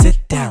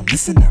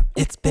listen up,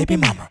 it's baby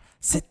mama.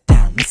 Sit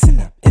down, listen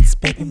up, it's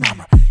baby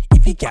mama.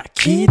 If you got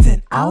kids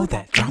and all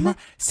that drama,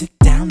 sit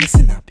down,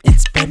 listen up,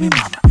 it's baby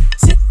mama.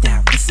 Sit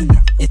down, listen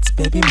up, it's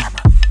baby mama.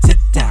 Sit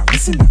down,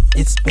 listen up,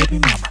 it's baby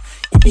mama.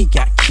 If you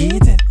got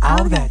kids and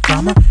all that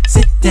drama,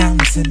 sit down,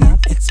 listen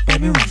up, it's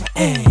baby mama.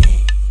 Hey,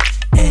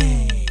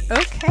 hey.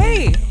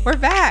 Okay, we're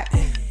back.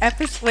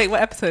 Wait,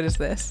 what episode is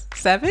this?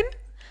 7?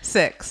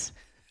 6.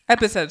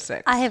 Episode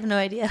 6. I have no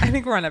idea. I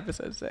think we're on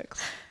episode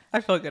 6. I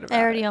feel good about it.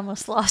 I already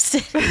almost lost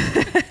it.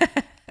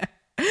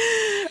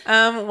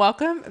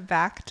 Welcome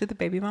back to the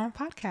Baby Mama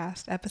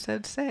Podcast,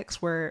 episode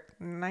 6. We're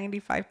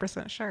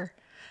 95% sure.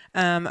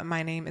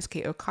 My name is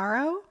Kate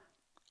O'Caro.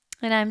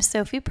 And I'm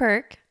Sophie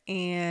Perk.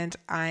 And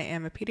I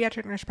am a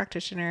pediatric nurse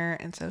practitioner,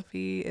 and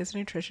Sophie is a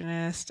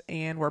nutritionist,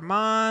 and we're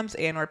moms,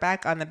 and we're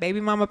back on the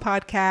Baby Mama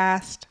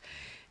Podcast,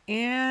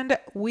 and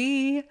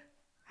we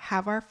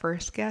have our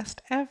first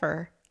guest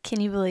ever. Can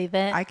you believe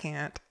it? I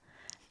can't.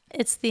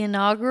 It's the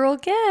inaugural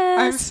guest.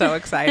 I'm so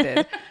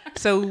excited.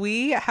 So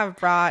we have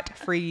brought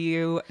for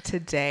you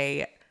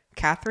today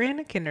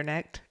Catherine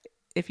Kinderknecht.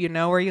 If you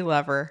know her, you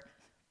love her.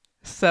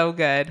 So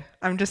good.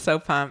 I'm just so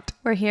pumped.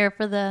 We're here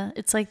for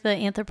it's like the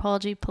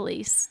anthropology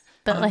police,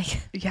 but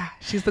yeah,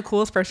 she's the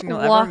coolest person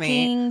you'll ever meet.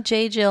 Walking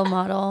J. Jill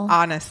model.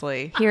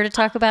 Honestly. Here to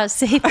talk about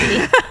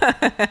safety.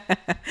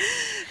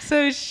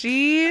 So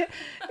she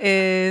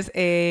is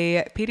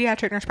a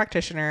pediatric nurse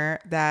practitioner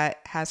that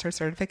has her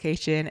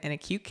certification in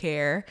acute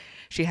care.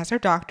 She has her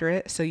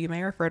doctorate, so you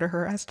may refer to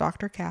her as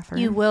Dr. Catherine.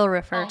 You will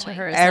refer to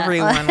her as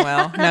Everyone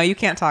will. No, you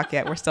can't talk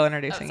yet. We're still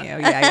introducing you.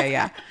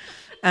 Yeah.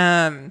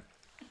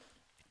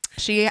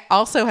 She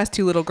also has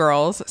 2 little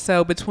girls.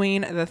 So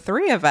between the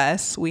 3 of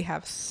us, we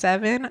have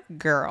 7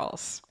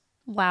 girls.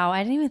 Wow,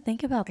 I didn't even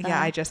think about that.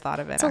 Yeah, I just thought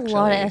of it. It's a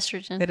lot of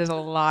estrogen. It is a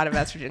lot of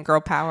estrogen. Girl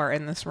power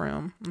in this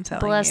room. I'm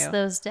telling you. Bless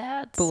those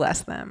dads.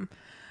 Bless them.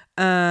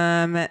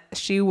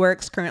 She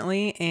works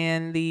currently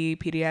in the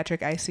pediatric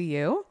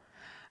ICU.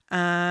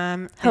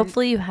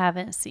 Hopefully you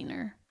haven't seen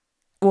her.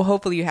 Well,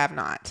 hopefully you have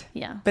not.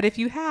 Yeah. But if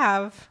you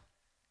have,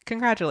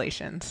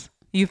 congratulations.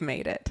 You've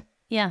made it.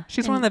 Yeah.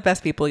 She's one of the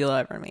best people you'll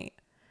ever meet.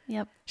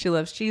 Yep. She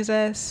loves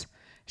Jesus.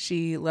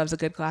 She loves a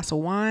good glass of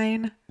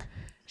wine.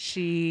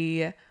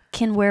 She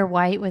can wear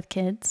white with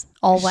kids.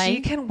 All white.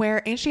 She can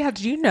wear, and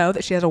do you know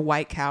that she has a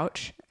white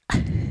couch?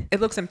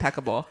 It looks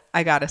impeccable,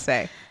 I gotta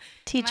say.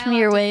 Teach me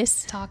your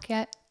ways. Talk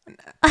yet?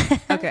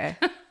 Okay.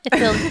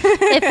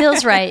 It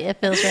feels right. It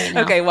feels right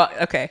now.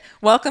 Okay.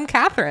 Welcome,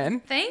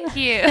 Catherine. Thank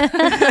you.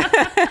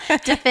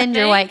 Defend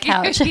your white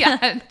couch.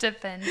 Yeah,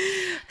 defend.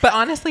 But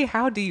honestly,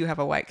 how do you have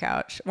a white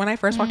couch? When I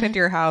first walked into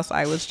your house,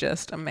 I was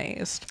just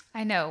amazed.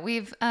 I know.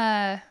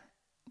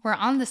 We're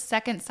on the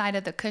second side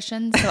of the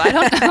cushion, so I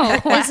don't know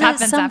what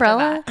happens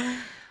after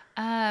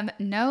that.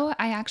 No,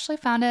 I actually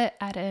found it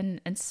at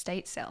an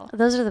estate sale.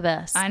 Those are the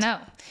best. I know.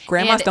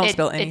 Grandmas don't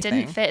spill anything. It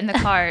didn't fit in the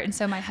car, and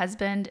so my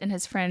husband and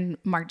his friend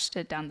marched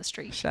it down the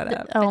street. Shut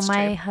up. Oh,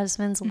 my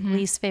husband's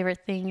least favorite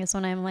thing is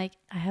when I'm like,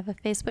 I have a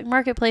Facebook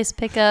Marketplace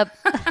pickup.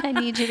 I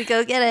need you to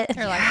go get it.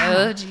 They're like,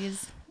 oh,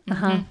 geez.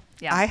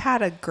 Yeah. I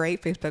had a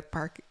great Facebook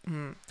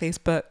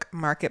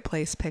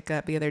Marketplace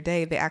pickup the other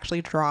day. They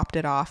actually dropped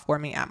it off for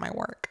me at my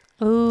work.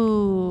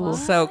 Ooh. What?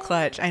 So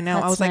clutch. I know.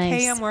 That's I was like,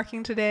 nice. hey, I'm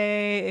working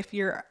today if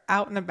you're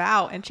out and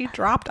about. And she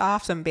dropped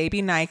off some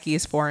baby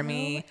Nikes for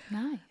me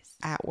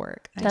at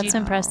work. That's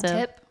impressive.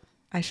 Tip?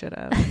 I should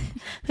have.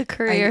 The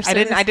courier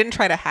I didn't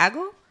try to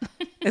haggle.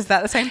 Is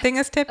that the same thing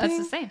as tipping?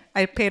 That's the same.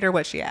 I paid her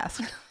what she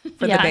asked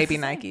for the baby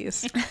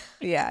Nikes.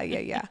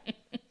 Yeah.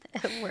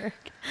 At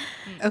work.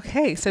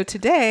 Okay, so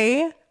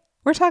today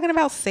we're talking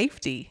about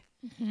safety.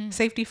 Mm-hmm.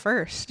 Safety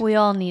first. We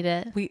all need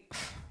it.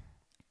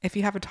 If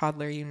you have a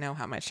toddler, you know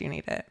how much you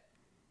need it.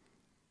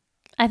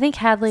 I think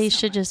Hadley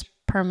should just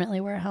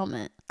permanently wear a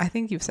helmet. I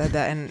think you've said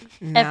that, and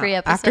every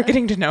episode. After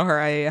getting to know her,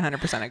 I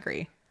 100%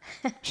 agree.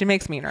 She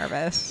makes me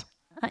nervous.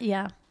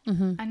 Yeah.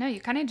 Mm-hmm. I know.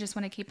 You kind of just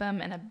want to keep them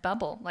in a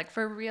bubble, like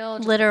for real,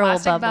 just literal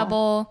plastic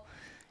bubble,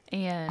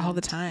 and all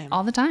the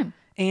time.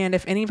 And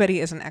if anybody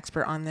is an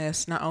expert on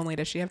this, not only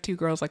does she have 2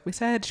 girls, like we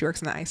said, she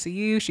works in the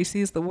ICU. She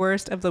sees the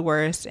worst of the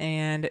worst,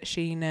 and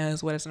she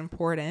knows what is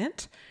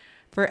important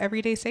for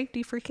everyday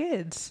safety for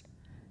kids.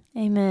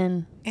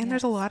 Amen. And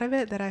there's a lot of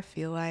it that I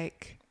feel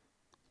like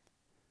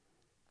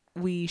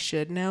we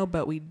should know,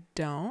 but we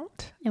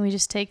don't. And we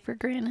just take for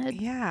granted.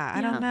 Yeah,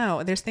 I don't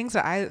know. There's things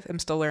that I am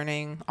still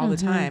learning all the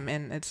time,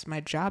 and it's my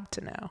job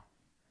to know.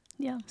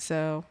 Yeah.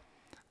 So.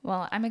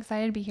 Well, I'm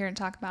excited to be here and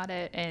talk about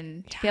it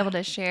and to be able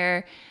to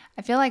share.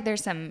 I feel like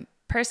there's some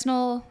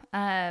personal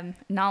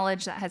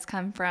knowledge that has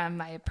come from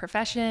my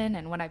profession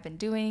and what I've been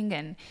doing.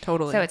 And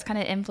totally. So it's kind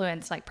of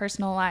influenced like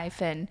personal life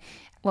and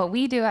what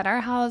we do at our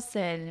house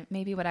and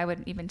maybe what I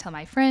would even tell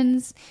my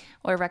friends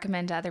or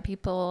recommend to other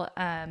people.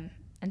 And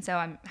so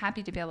I'm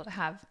happy to be able to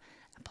have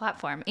a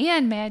platform.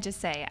 And may I just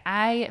say,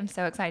 I am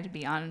so excited to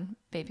be on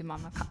Baby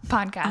Mama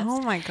Podcast. Oh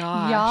my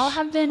gosh. Y'all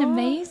have been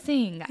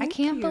amazing. I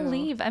can't you.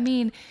 believe. I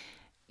mean,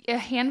 a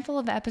handful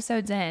of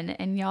episodes in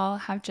and y'all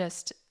have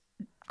just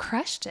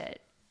crushed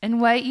it. And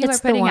what you It's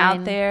are the putting out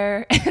wine.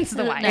 there, it's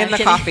the wine. No, And the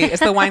kidding. coffee.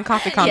 It's the wine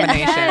coffee combination.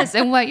 Yes,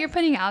 and what you're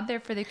putting out there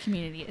for the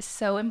community is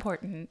so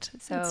important.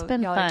 So It's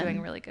been y'all fun. are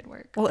doing really good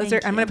work. Well, Thank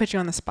I'm going you. to put you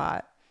on the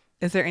spot.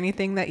 Is there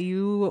anything that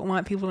you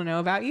want people to know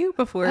about you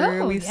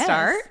before we yes.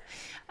 start?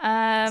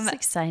 It's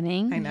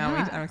exciting. I know.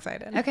 Yeah. I'm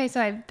excited. Okay, so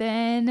I've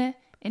been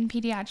in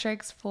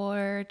pediatrics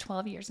for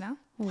 12 years now.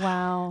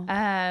 Wow.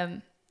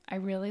 I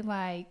really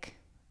like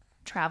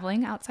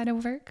traveling outside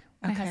of work.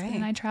 My husband Okay.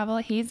 and I travel.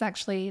 He's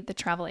actually the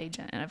travel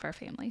agent of our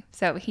family.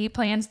 So he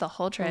plans the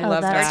whole trip. Oh,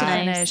 love that's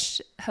that. nice.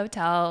 Finish,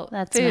 hotel,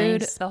 That's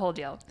food, nice. the whole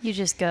deal. You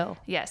just go.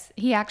 Yes.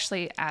 He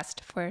actually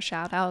asked for a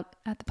shout out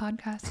at the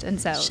podcast. And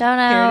so Shout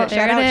out.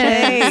 Shout out,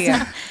 it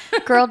is. Jay.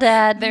 Girl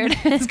dad. there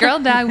it is. Girl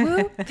dad.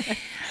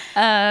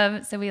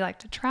 Woo. So we like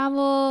to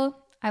travel.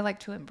 I like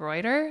to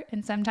embroider.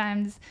 And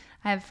sometimes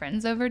I have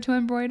friends over to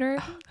embroider.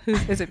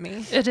 Is it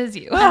me? It is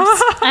you.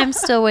 I'm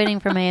still waiting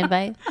for my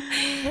invite.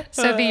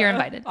 Sophie, you're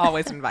invited.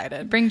 Always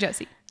invited. Bring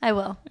Josie. I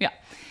will. Yeah.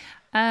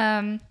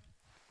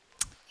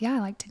 Yeah, I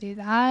like to do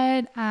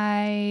that.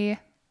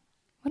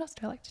 What else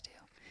do I like to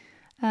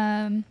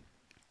do?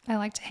 I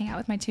like to hang out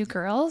with my two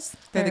girls.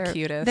 They're the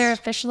cutest. They're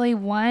officially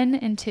 1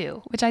 and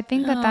 2, which I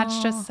think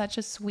that's just such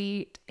a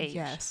sweet age.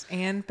 Yes.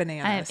 And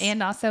bananas.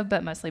 And also,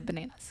 but mostly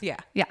bananas. yeah.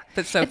 Yeah.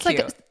 But so it's cute.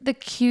 like the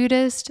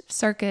cutest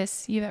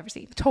circus you've ever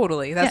seen.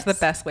 Totally. That's the Yes.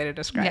 best way to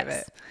describe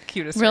Yes. it.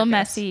 Cutest. Real circus.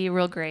 messy,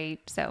 real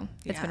great. So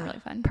it's been Yeah. really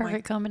fun.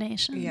 Perfect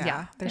combination. Yeah.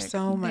 Yeah, There's they're-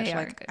 so much they are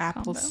a like good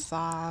combo.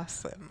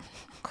 applesauce and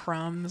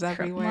crumbs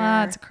everywhere.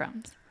 Lots of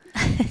crumbs.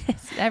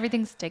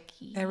 Everything's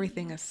sticky.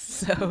 Everything is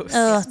so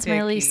Oh, it's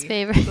my least sticky.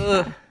 favorite.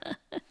 Ugh.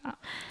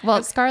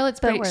 Well, Scarlett's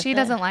But pretty, worth she it.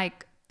 doesn't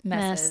like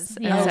messes. Mess,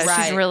 And yeah. so Oh,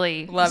 right. she's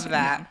really Love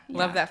that. Yeah.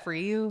 Love that for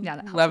you. Yeah,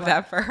 that helps Love a lot.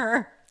 that for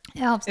her. It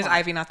helps. Is a lot.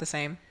 Ivy not the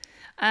same?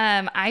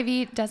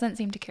 Ivy doesn't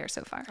seem to care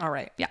so far. All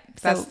right. Yeah.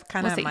 That's so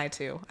kind we'll of see. my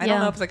too. I Yeah.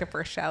 don't know if it's like a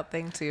first child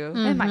thing too.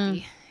 It might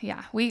be.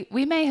 Yeah. We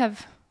may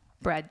have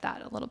bred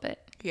that a little bit,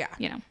 Yeah.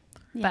 you know.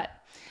 Yeah.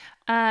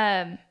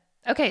 But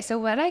okay, so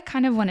what I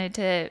kind of wanted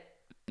to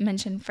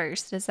mention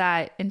first is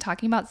that in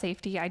talking about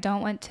safety, I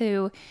don't want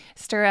to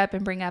stir up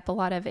and bring up a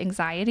lot of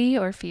anxiety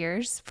or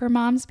fears for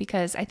moms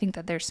because I think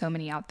that there's so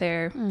many out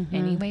there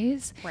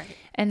anyways. Right.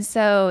 And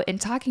so in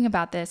talking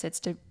about this, it's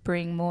to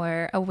bring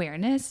more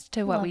awareness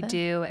to what Love we it.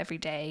 do every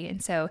day.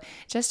 And so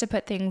just to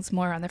put things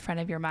more on the front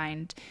of your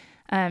mind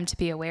to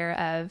be aware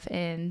of,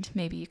 and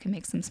maybe you can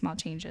make some small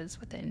changes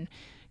within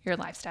your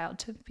lifestyle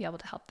to be able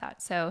to help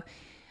that. So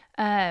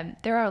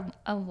there are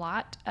a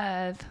lot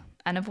of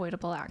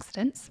unavoidable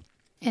accidents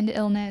and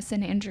illness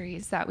and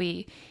injuries that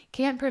we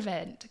can't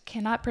prevent,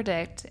 cannot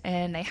predict,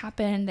 and they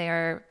happen. They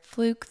are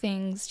fluke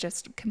things,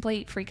 just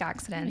complete freak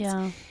accidents.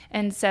 Yeah.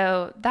 And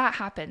so that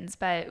happens,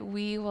 but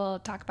we will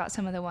talk about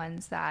some of the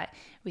ones that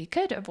we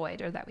could avoid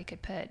or that we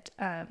could put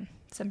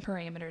some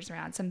parameters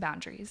around, some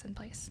boundaries in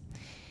place.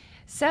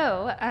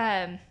 So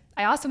I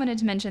also wanted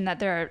to mention that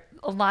there are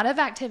a lot of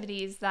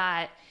activities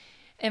that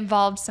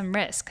involved some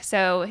risk.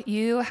 So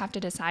you have to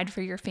decide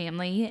for your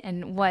family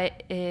and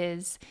what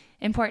is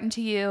important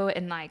to you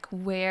and like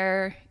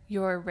where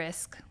your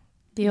risk,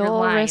 The your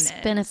old line risk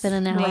is. benefit The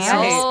analysis.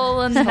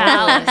 whole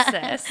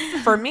analysis.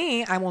 For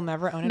me, I will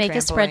never own a Make a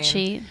trampoline.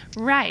 spreadsheet.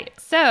 Right.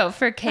 So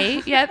for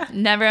Kate, yep,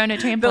 never own a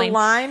The trampoline.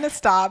 line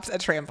stops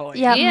at trampoline.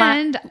 Yeah.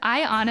 And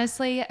I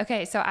honestly,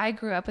 okay, so I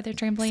grew up with a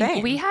trampoline.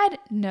 Same. We had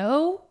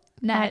no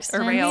net or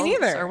Accidents? rails Me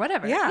neither. or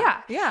whatever.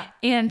 Yeah. Yeah.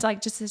 And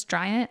like just this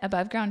giant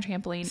above ground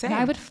trampoline. Same. And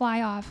I would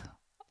fly off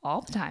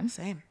all the time.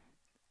 Same.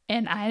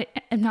 And I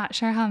am not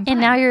sure how I'm And fine.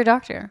 now you're a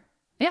doctor.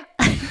 Yeah.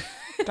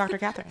 Dr.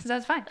 Catherine. So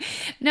that's fine.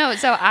 No,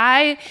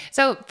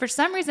 so for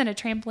some reason, a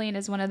trampoline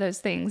is one of those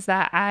things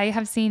that I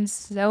have seen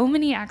so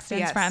many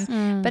accidents Yes.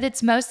 from, but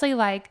it's mostly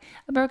like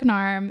a broken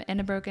arm and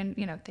a broken,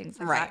 things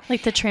like Right. that.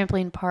 Like the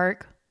trampoline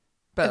park.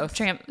 Both.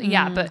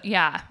 Yeah, but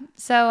yeah.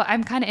 So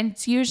I'm kind of, and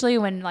it's usually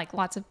when like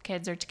lots of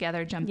kids are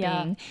together jumping.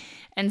 Yeah.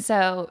 And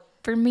so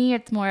for me,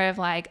 it's more of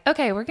like,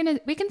 okay, we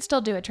can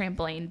still do a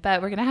trampoline,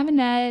 but we're going to have a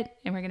net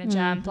and we're going to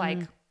jump like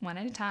one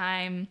at a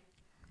time.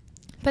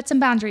 Put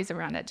some boundaries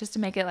around it just to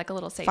make it like a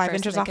little safer. 5 so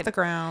inches they off could- the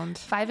ground.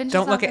 5 inches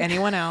Don't off look at the-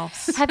 anyone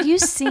else. Have you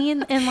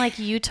seen in like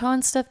Utah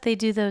and stuff, they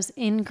do those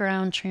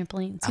in-ground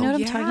trampolines. You know what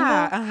I'm talking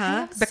about? Uh-huh.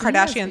 have The seen those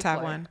Kardashians have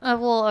before. one.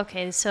 Well,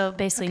 okay. So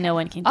basically no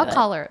one can do I'll it.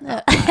 call her.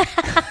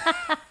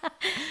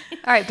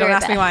 All right. Don't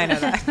ask me why I know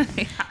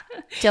that.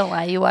 Don't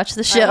lie. You watch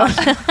the show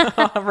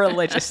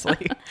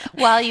Religiously.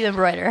 while you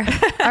embroider.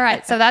 All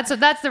right. So that's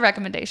the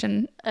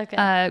recommendation.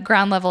 Okay.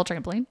 Ground level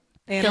trampoline.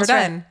 And Feels we're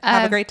done.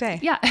 Have a great day.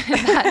 Yeah.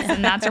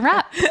 That's a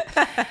wrap.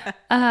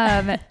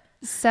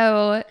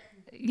 So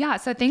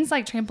things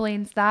like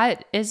trampolines,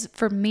 that is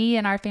for me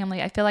and our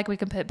family. I feel like we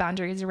can put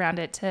boundaries around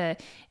it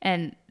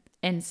and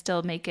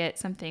still make it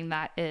something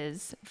that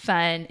is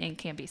fun and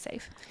can be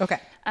safe. Okay.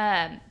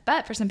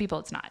 But for some people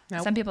it's not.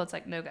 Nope. Some people it's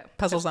like no go.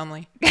 Puzzles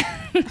only.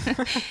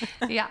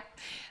 Yeah.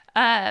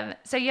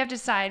 So you have to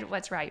decide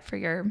what's right for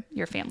your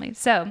family.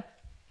 So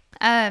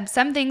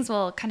Some things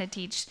will kind of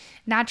teach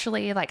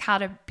naturally, like how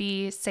to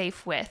be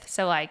safe with.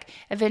 So like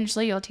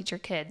eventually you'll teach your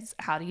kids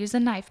how to use a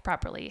knife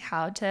properly,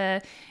 how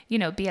to,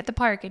 be at the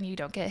park and you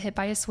don't get hit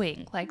by a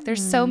swing. Like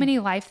there's so many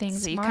life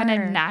things that you kind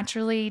of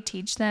naturally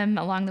teach them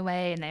along the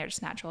way, and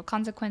there's natural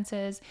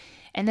consequences.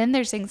 And then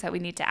there's things that we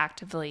need to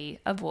actively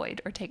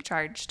avoid or take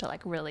charge to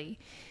like really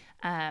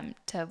to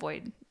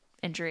avoid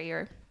injury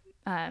or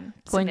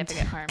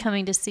significant harm.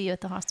 Coming to see you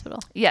at the hospital.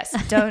 Yes.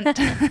 Don't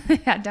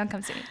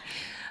come see me.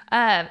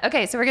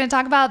 Okay, so we're going to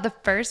talk about the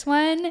first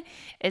one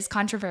is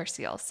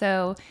controversial.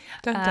 So,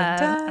 Dun,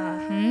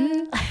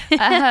 dun,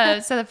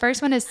 dun. So the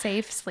first one is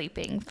safe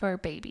sleeping for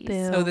babies.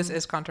 Boom. Oh, this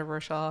is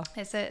controversial.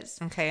 This is.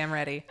 Okay, I'm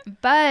ready.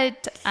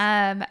 But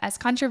as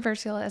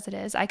controversial as it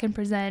is, I can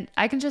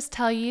just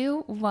tell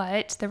you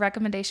what the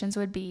recommendations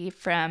would be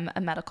from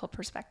a medical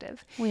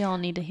perspective. We all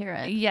need to hear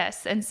it.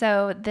 Yes, and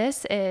so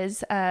this is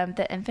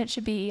the infant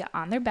should be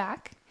on their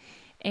back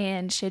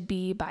and should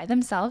be by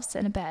themselves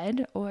in a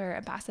bed or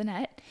a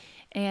bassinet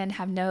and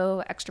have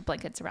no extra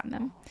blankets around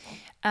them.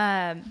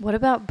 What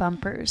about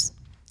bumpers?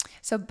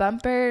 So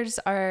bumpers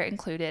are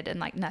included in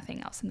like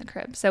nothing else in the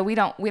crib. So we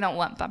don't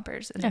want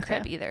bumpers in the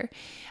crib either.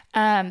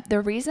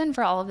 The reason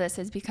for all of this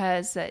is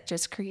because it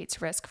just creates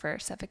risk for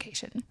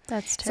suffocation.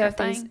 That's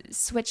terrifying. So if they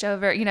switch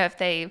over, if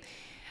they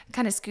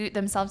kind of scoot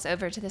themselves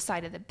over to the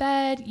side of the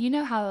bed,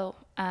 how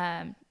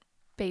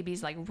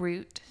babies like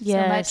root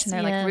so much, and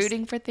they're like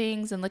rooting for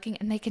things and looking,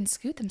 and they can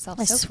scoot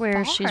themselves. I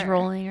swear she's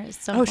rolling or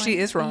something. Oh, she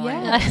is rolling.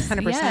 Yes,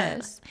 100%.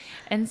 yes.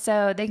 And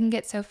so they can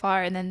get so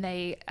far, and then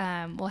they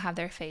will have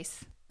their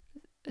face,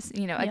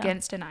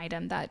 against an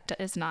item that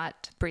is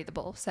not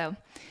breathable. So,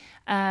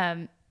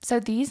 so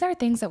these are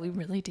things that we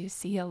really do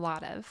see a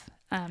lot of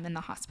in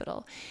the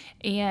hospital,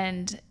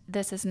 and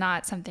this is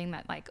not something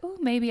that like, oh,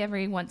 maybe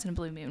every once in a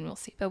blue moon we'll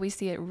see, but we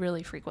see it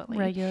really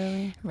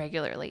frequently,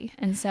 regularly,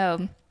 and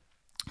so.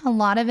 A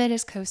lot of it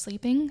is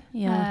co-sleeping.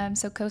 Yeah.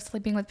 So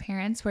co-sleeping with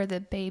parents where the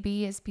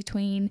baby is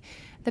between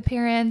the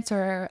parents,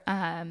 or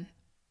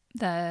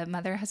the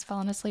mother has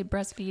fallen asleep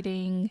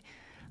breastfeeding,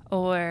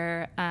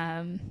 or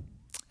a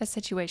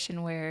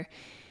situation where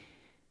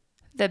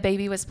the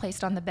baby was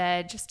placed on the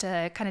bed just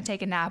to kind of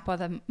take a nap while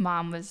the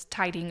mom was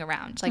tidying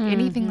around. Like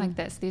anything like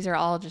this. These are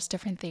all just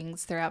different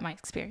things throughout my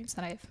experience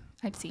that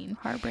I've seen.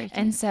 Heartbreaking.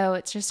 And so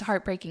it's just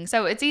heartbreaking.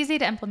 So it's easy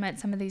to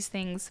implement some of these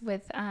things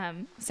with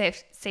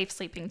safe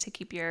sleeping to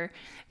keep your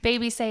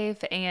baby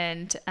safe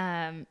and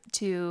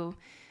to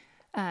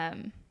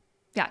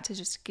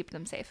just keep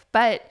them safe.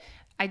 But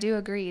I do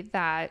agree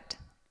that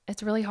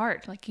it's really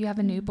hard. Like you have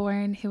a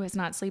newborn who is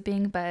not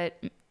sleeping,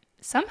 but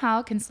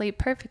somehow can sleep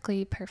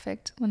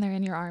perfect when they're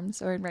in your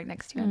arms or right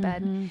next to you in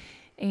bed.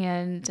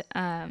 And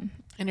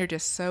you're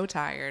just so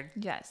tired.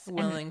 Yes.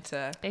 Willing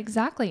to.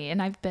 Exactly.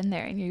 And I've been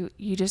there, and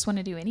you just want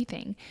to do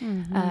anything.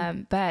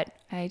 But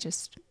I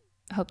just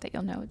hope that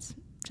you'll know it's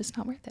just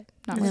not worth it.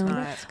 Not worth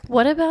it.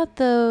 What about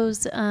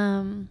those,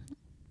 or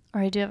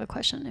I do have a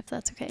question if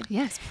that's okay.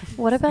 Yes.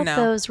 What about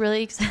those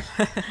really,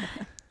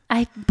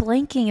 I'm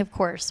blanking, of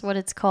course, what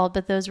it's called,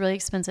 but those really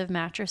expensive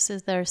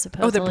mattresses that are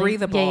supposedly. Oh, the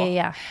breathable.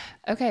 Yeah.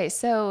 Okay.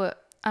 So,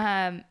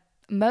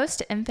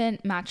 most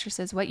infant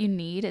mattresses, what you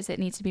need is it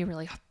needs to be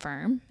really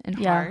firm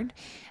and hard.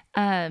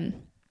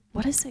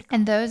 What is it called?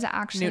 And those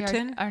actually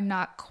are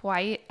not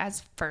quite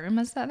as firm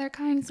as the other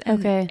kinds.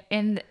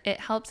 And it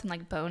helps in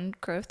like bone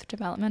growth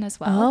development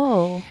as well.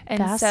 Oh,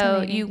 and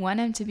so you want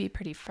them to be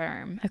pretty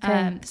firm.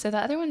 Okay. So the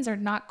other ones are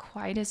not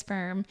quite as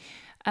firm.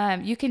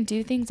 You can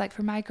do things like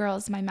for my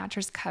girls, my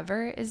mattress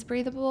cover is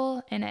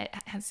breathable and it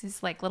has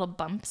these like little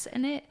bumps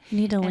in it.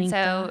 You need to link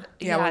that.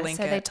 We'll link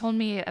it. They told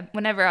me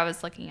whenever I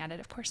was looking at it,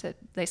 of course,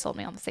 they sold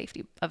me on the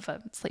safety of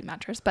a sleep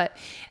mattress, but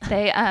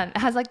they it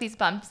has like these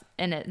bumps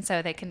in it, and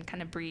so they can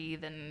kind of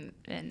breathe and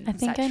I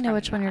think I know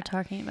which one you're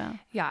talking about.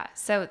 Yeah,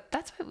 so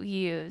that's what we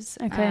use.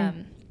 Okay,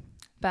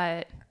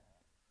 but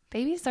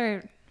babies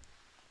are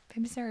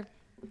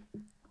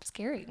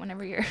scary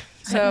whenever you're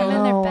putting them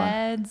in their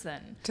beds.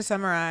 And to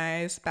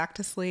summarize, back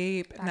to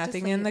sleep,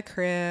 nothing in the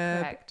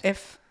crib. Correct.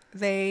 If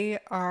they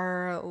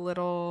are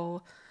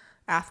little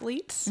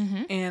athletes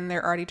and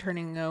they're already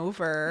turning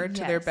over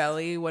to their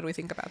belly, what do we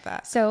think about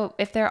that? So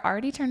if they're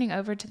already turning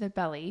over to the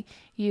belly,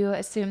 you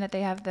assume that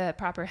they have the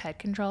proper head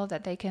control,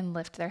 that they can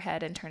lift their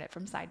head and turn it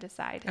from side to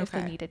side if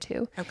they needed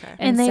to. Okay.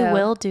 And they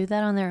will do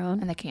that on their own?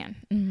 And they can.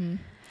 Mm-hmm.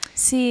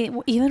 See,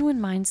 even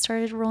when mine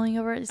started rolling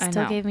over, it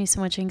still gave me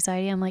so much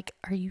anxiety. I'm like,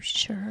 are you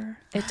sure?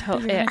 It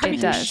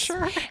does.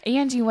 Sure?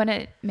 And you want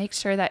to make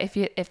sure that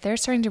if they're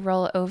starting to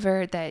roll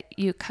over, that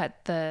you cut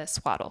the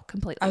swaddle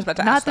completely. I was about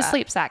to Not ask the that.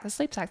 sleep sack. The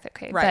sleep sack's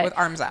okay. Right, but with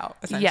arms out,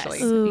 essentially.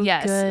 Yes. Ooh,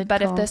 yes. good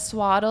But call. if the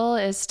swaddle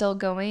is still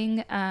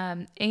going,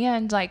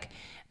 and like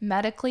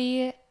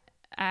medically,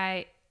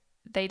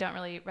 they don't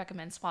really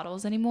recommend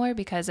swaddles anymore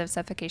because of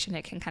suffocation.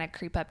 It can kind of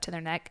creep up to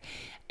their neck.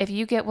 If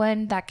you get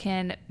one that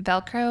can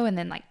Velcro and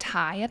then like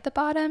tie at the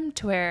bottom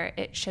to where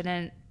it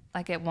shouldn't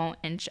like it won't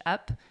inch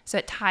up, so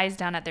it ties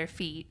down at their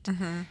feet.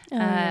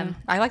 I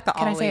like the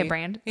Can Ollie. I say a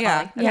brand?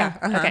 Yeah. Ollie. Yeah.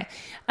 Okay.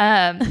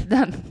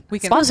 We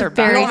can sponsor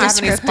very very don't have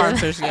any descriptive.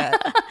 sponsors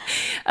yet.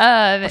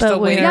 Um, We're still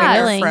we're waiting to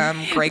hear willing. from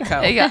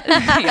Graco.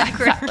 yeah,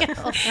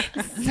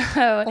 exactly.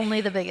 So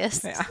Only the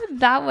biggest. Yeah.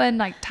 that one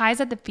like ties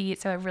at the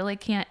feet, so it really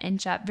can't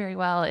inch up very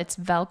well. It's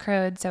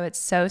Velcroed, so it's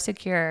so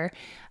secure.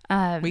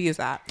 We use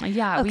that.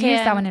 Yeah, we Okay,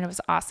 used that one and it was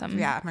awesome.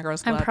 Yeah, my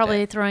girls I'm loved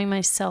probably it. throwing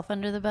myself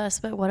under the bus,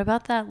 but what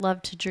about that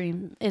Love to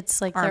Dream?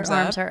 It's like Arms their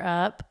arms up? are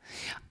up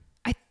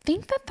I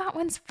think that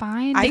one's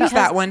fine. I They- use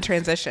that one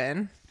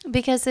transition.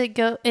 because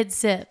it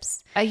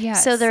zips.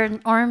 yes. So their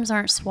arms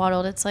aren't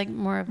swaddled. It's like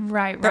more of,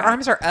 right. Their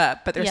arms are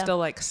up, but they're Yeah. still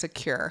like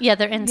secure. yeah,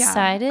 they're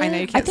inside it. I know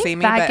you can't think see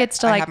me, that but gets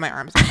to, I like- have my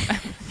arms up.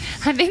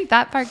 I think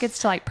that part gets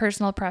to like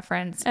personal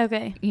preference.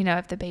 Okay. You know,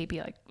 if the baby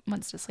like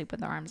wants to sleep with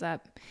their arms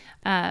up.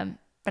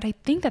 But I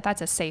think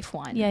that's a safe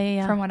one.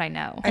 Yeah. From what I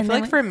know. I feel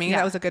then like for me, yeah.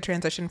 that was a good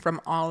transition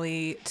from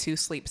Ollie to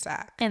sleep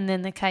sack. And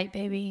then the kite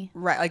baby.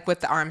 Right, like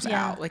with the arms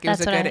Yeah, out. Like it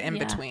was a that's what good I- in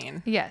yeah.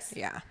 between. Yes.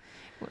 Yeah.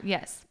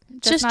 Yes.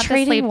 Just not the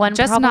trading one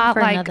just problem not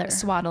for like another.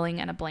 swaddling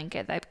in a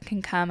blanket that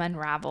can come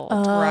unraveled.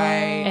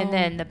 Right. And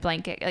then the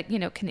blanket, like,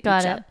 can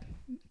Got each it. up.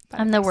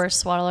 I'm the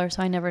worst swaddler,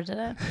 so I never did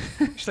it.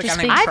 She's like, Just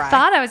I'm gonna I try.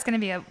 thought I was going to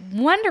be a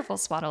wonderful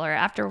swaddler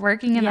after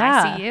working in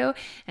Yeah. the ICU,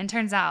 and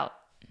turns out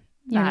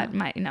You're that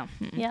not.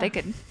 Yeah.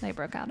 they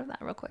broke out of that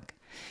real quick.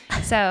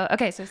 So,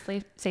 okay. So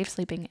safe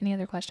sleeping. Any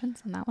other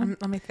questions on that one?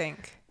 Let me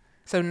think.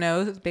 So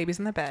no babies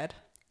in the bed.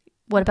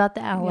 What about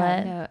the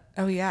outlet? Yeah, no.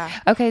 Oh yeah.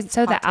 Okay.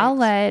 So Hot the takes.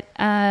 outlet,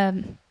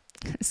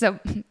 so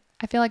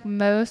I feel like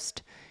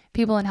most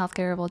people in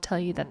healthcare will tell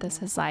you that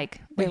this is like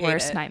We their hate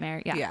worst it.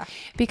 nightmare. Yeah. Yeah.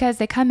 Because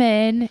they come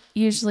in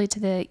usually to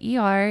the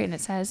ER and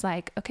it says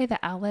like, okay, the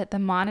outlet, the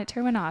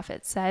monitor went off.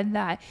 It said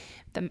that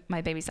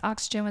my baby's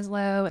oxygen was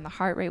low and the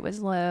heart rate was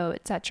low,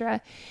 etc.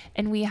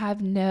 And we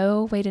have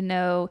no way to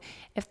know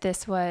if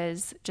this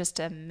was just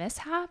a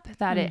mishap,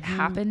 that it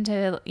happened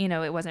to,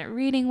 it wasn't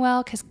reading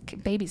well because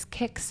babies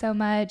kick so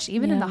much.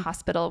 Even in the Yeah.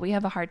 hospital, we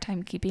have a hard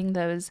time keeping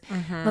those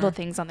little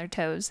things on their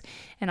toes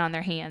and on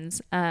their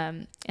hands.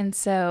 And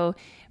so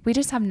we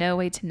just have no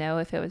way to know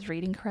if it was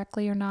reading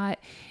correctly or not.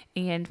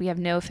 And we have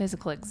no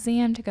physical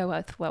exam to go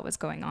with what was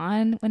going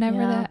on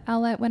whenever Yeah. the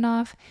outlet went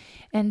off.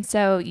 And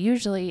so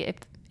usually if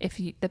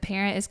the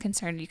parent is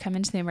concerned, you come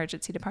into the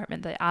emergency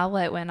department, the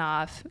outlet went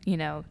off,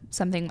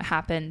 something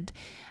happened.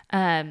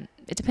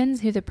 It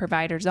depends who the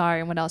providers are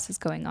and what else is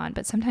going on.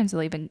 But sometimes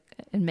they'll even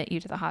admit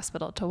you to the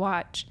hospital to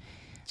watch.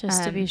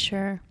 Just to be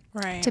sure.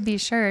 Right. To be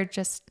sure, but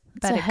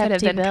a it could have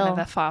hefty been kind of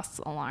bill. a false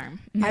alarm.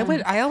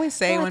 I always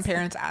say Well, when it's-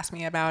 parents ask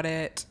me about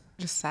it,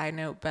 just side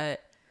note,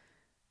 but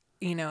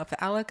if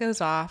the outlet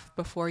goes off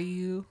before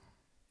you,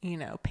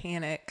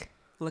 panic,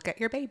 look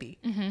at your baby.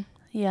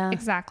 Yeah.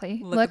 Exactly.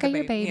 Look Look at at the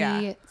your baby.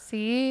 baby, Yeah.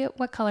 see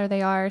what color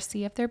they are,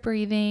 see if they're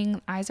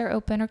breathing, eyes are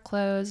open or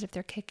closed, if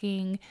they're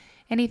kicking,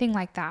 anything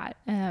like that.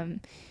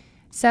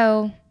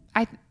 So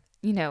I,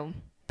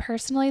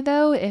 personally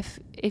though, if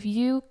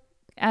you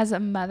as a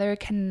mother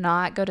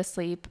cannot go to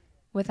sleep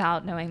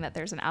without knowing that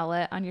there's an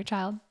outlet on your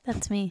child,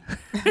 That's me.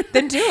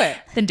 Then do it.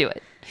 then do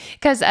it.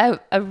 Because a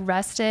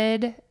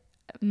rested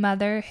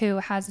mother who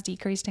has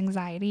decreased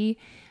anxiety,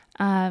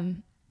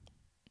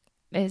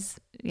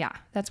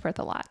 that's worth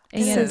a lot.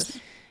 It And- is.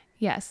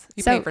 Yes.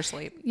 You So, pay for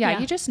sleep. yeah, Yeah.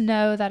 you just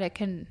know that it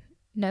can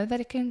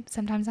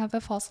sometimes have a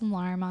false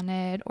alarm on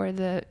it, or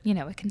it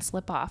can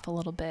slip off a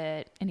little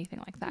bit, anything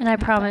like that. And I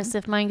can promise happen.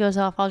 if mine goes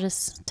off, I'll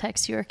just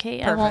text you or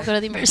Kate. I won't go to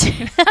the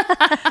emergency.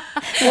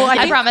 Well,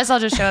 I promise I'll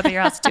just show up at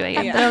your house doing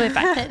it. Yeah. It'll be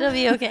fine. It'll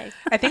be okay.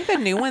 I think the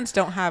new ones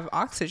don't have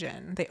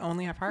oxygen. They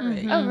only have heart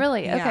rate. Oh,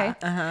 really? Okay.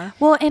 Uh-huh.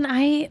 Well, and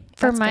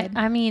That's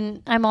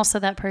good. I'm also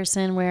that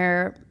person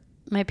where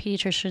my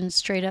pediatrician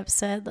straight up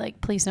said,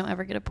 like, please don't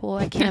ever get a pool.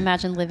 I can't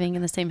imagine living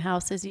in the same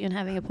house as you and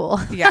having a pool.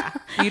 Yeah.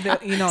 You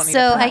don't need So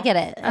a I pool. get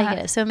it. I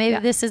get it. So maybe Yeah.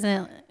 this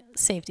isn't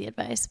safety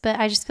advice, but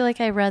I just feel like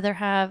I'd rather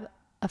have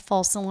a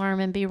false alarm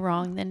and be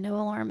wrong than no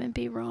alarm and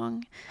be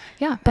wrong.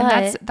 Yeah. But-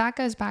 And that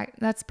goes back.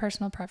 That's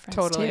personal preference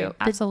Totally. too.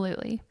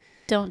 Absolutely.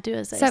 Don't do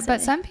as I So, say.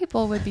 but some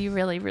people would be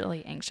really,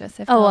 really anxious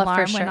if Oh, the for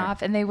alarm sure. went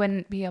off and they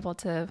wouldn't be able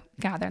to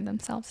gather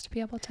themselves to be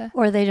able to.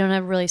 Or they don't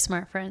have really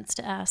smart friends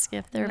to ask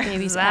if their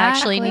baby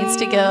actually needs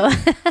to go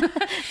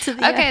to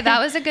the Okay, that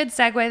was a good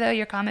segue though.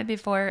 Your comment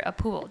before a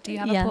pool. Do you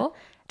have Yeah. a pool?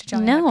 Did you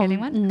end up getting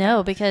one?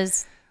 No,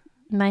 because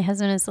my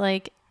husband is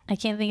like, I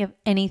can't think of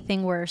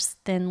anything worse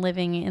than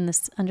living in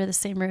this under the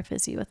same roof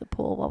as you with a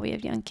pool while we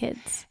have young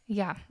kids.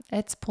 Yeah,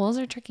 pools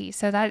are tricky.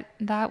 So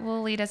that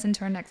will lead us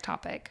into our next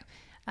topic.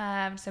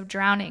 So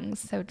drownings.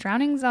 So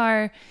drownings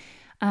are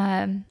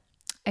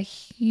a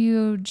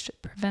huge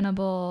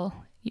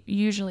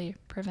usually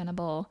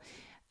preventable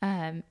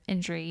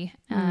injury.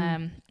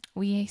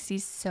 We see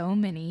so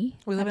many.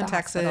 We live at in the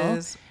hospital.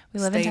 Texas. We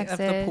live in state Texas.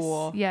 of the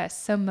pool. Yes.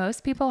 So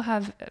most people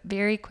have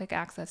very quick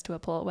access to a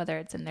pool, whether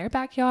it's in their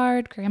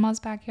backyard, grandma's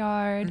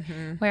backyard,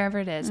 wherever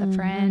it is, a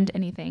friend,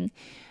 anything.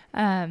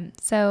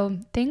 So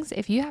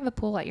if you have a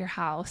pool at your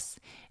house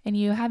and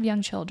you have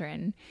young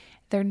children,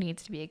 there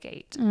needs to be a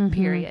gate,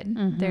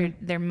 period.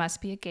 There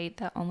must be a gate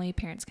that only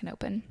parents can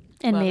open.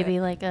 And Love maybe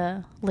it. like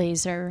a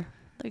laser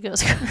that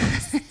goes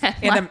across.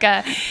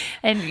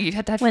 And you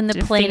have to have When the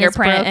a plane is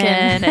fingerprint broken.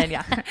 in, and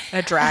yeah.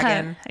 A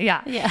dragon.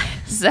 Yeah. Yeah.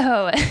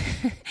 So,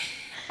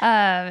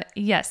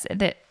 yes,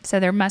 so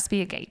there must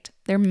be a gate.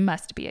 There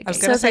must be a I was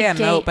gate. going to So say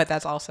the a moat, gate- but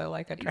that's also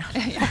like a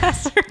dragon.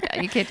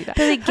 Yeah, you can't do that.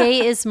 But the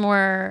gate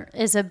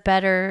is a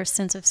better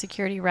sense of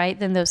security, right,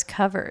 than those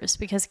covers?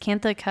 Because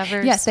can't the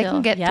covers Yes, they still,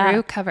 can get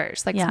through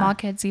covers. Like Yeah. small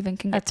kids even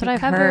can get That's through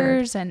what I've heard.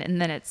 covers,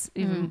 and then it's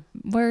even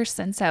worse.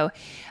 And so,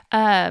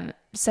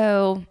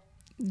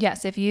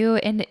 yes, if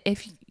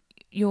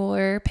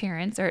your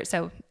parents, or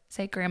so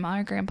say grandma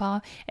or grandpa,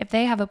 if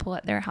they have a pool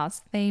at their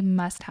house, they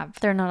must have.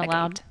 They're not a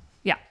allowed. gate.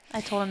 Yeah. I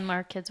told them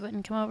our kids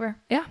wouldn't come over.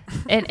 Yeah.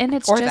 And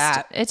it's Or just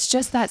that. it's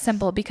just that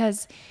simple,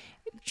 because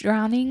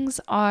drownings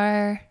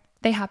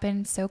they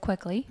happen so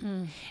quickly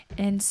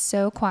and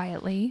so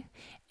quietly,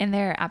 and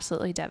they're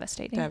absolutely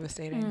devastating.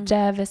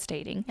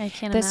 Devastating. I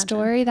can't The imagine.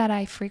 story that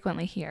I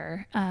frequently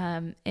hear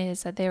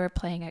is that they were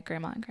playing at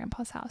grandma and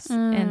grandpa's house,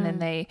 and then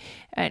they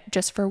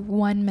just for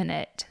 1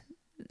 minute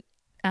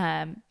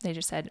they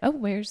just said, "Oh,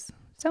 where's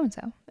so and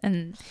so?"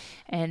 and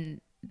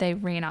they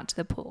ran out to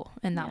the pool,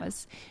 and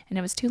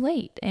it was too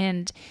late,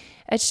 and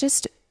it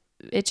just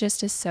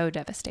is so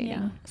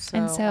devastating. So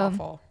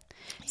awful.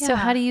 So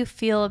how do you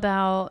feel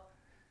about,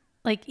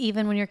 like,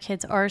 even when your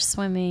kids are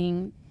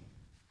swimming,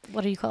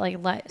 what do you call it?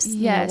 Like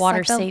Yes, water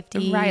like the-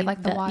 safety, right?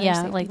 Like the water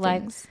safety like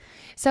things.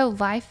 So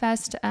Life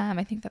Vest,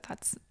 I think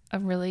that's a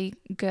really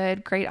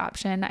great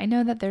option. I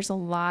know that there's a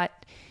lot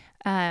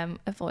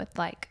with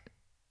like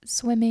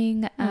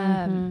swimming.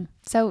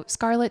 So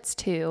Scarlett's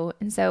too,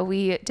 and so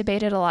we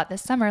debated a lot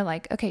this summer.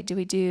 Like, okay, do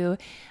we do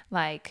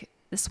like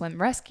the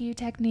swim rescue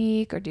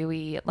technique, or do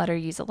we let her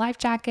use a life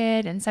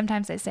jacket? And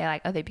sometimes they say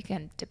like, oh, they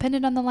become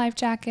dependent on the life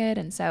jacket,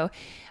 and so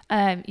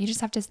you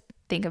just have to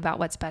think about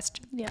what's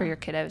best for your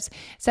kiddos.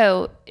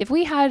 So if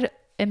we had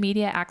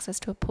immediate access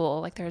to a pool,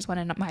 like there's one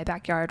in my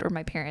backyard or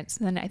my parents',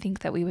 then I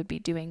think that we would be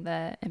doing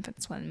the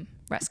infant swim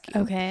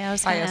rescue. Okay, I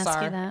was going to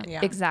ask you that.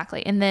 Yeah.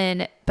 Exactly. And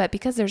then, but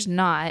because there's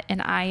not,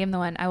 and I am the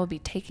one, I will be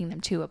taking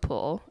them to a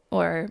pool,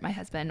 or my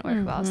husband, or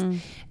who else.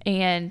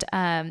 And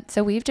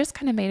so we've just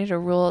kind of made it a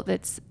rule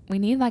we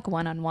need like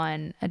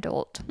one-on-one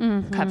adult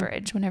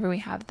coverage whenever we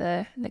have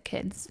the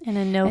kids. And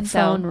a no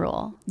phone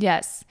rule.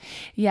 Yes.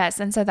 Yes.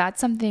 And so that's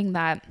something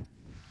that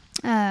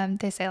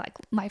they say, like,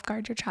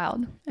 lifeguard your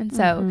child. And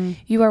so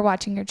you are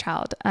watching your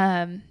child.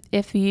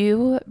 If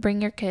you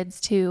bring your kids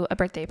to a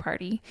birthday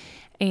party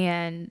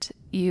and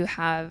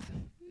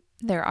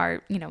there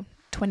are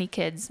 20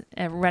 kids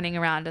running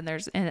around, and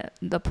there's in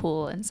the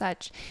pool and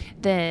such,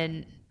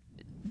 then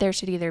there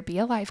should either be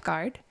a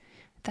lifeguard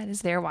that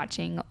is there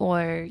watching,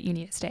 or you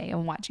need to stay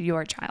and watch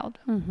your child.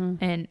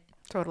 And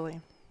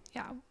Totally.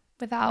 yeah,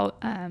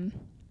 without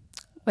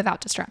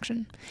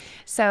distraction.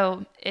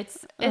 So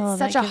it's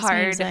such a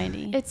hard,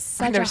 anxiety. it's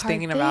such I'm a just hard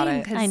thinking thing, about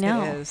it. 'cause I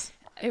know. It is.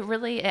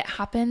 it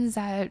happens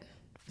at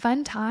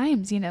fun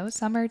times,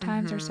 summer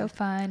times are so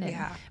fun, and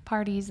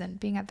parties and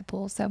being at the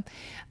pool. So,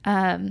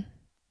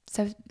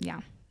 yeah,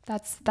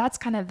 that's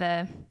kind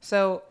of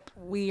So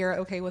we are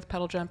okay with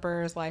pedal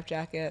jumpers, life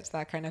jackets,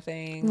 that kind of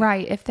thing.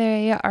 right. If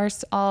they are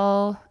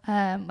all,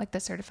 like the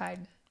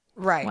certified.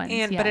 Right. Ones,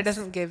 But it yes.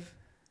 doesn't give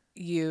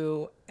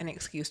you an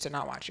excuse to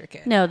not watch your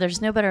kid. No, there's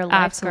no better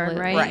lifeguard,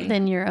 Absolutely. right,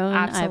 than your own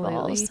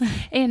eyeballs.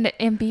 And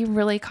be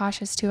really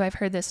cautious too. I've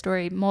heard this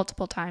story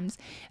multiple times,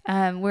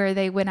 where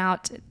they went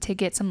out to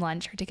get some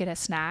lunch or to get a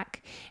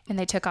snack, and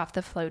they took off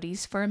the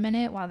floaties for a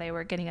minute while they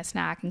were getting a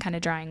snack and kind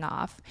of drying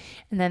off,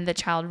 and then the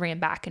child ran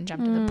back and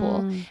jumped in the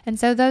pool. And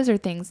so those are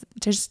things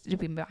just to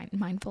be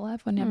mindful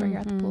of whenever you're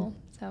at the pool.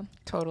 So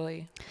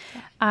Totally.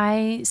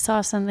 I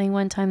saw something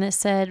one time that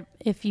said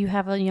if you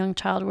have a young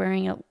child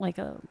wearing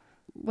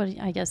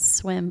a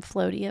swim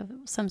floaty of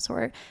some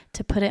sort,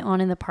 to put it on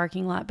in the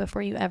parking lot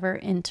before you ever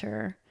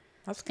enter.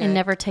 That's good. And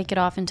never take it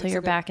off until That's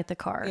you're good. back at the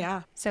car.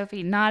 Yeah.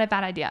 Sophie, not a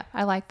bad idea.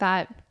 I like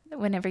that.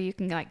 Whenever you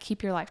can like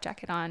keep your life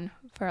jacket on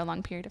for a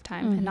long period of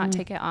time and not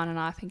take it on and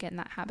off and get in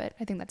that habit.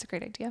 I think that's a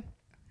great idea.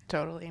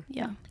 Totally.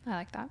 Yeah. I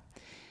like that.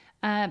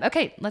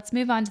 Okay, let's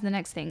move on to the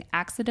next thing.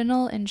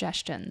 Accidental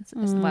ingestions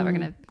is what we're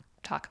going to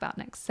talk about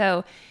next.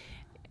 So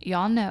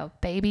y'all know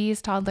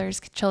babies, toddlers,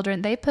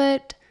 children, they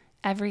put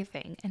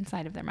everything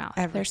inside of their mouth.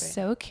 Everything. They're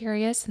so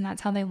curious, and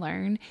that's how they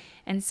learn.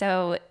 And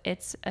so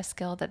it's a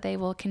skill that they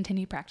will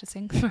continue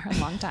practicing for a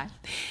long time.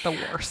 The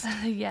worst.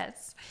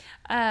 Yes.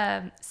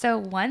 So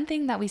one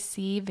thing that we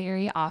see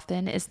very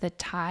often is the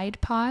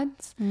Tide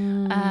Pods,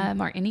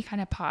 or any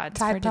kind of pods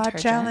for Tide Pod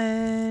detergent.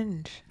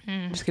 Challenge.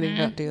 Just kidding.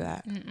 Don't do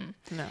that.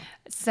 No.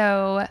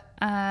 So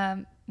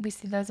we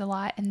see those a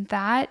lot, and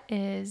that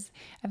is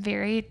a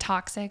very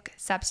toxic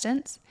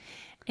substance,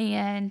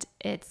 and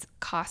it's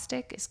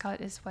caustic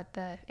is what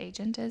the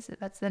agent is.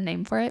 That's the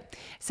name for it.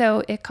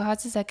 So it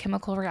causes a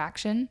chemical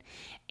reaction,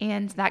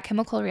 and that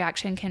chemical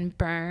reaction can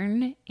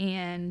burn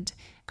and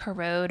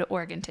corrode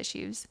organ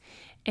tissues.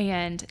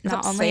 And Is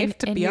not it only safe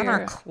to in be on our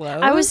your-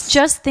 clothes? I was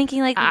just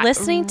thinking, like,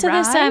 listening to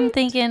this, I'm right?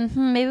 thinking,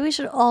 maybe we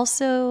should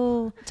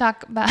also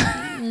talk about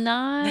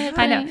not.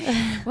 I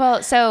know.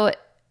 Well, so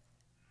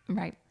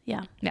right.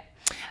 Yeah. Yeah.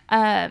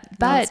 That's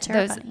But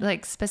those, terrifying.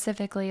 like,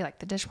 specifically like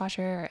the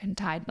dishwasher and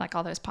Tide, like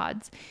all those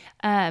pods.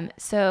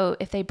 So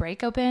if they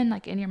break open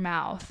like in your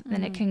mouth,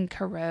 then it can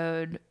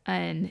corrode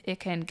and it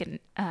can get,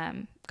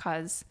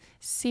 cause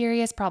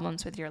serious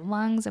problems with your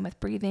lungs and with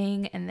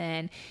breathing. And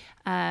then,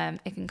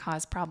 it can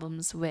cause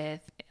problems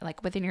with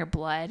like within your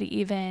blood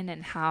even,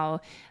 and how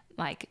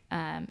like,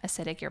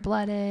 acidic your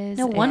blood is.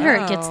 No And- wonder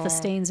it gets the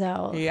stains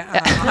out.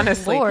 Yeah,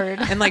 honestly. Lord.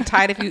 And like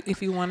Tide,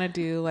 if you want to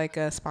do like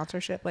a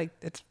sponsorship, like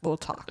we'll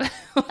talk.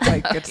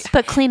 Like it's,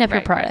 But clean up your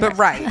Right, product. but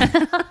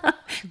right.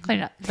 Clean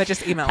it up. But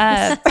just email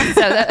us.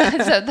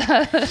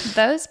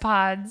 Those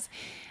pods,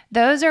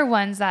 those are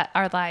ones that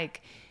are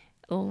like,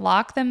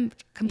 lock them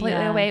completely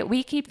Yeah. away.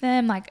 We keep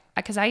them like,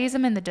 because I use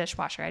them in the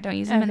dishwasher. I don't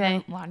use them in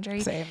Okay. the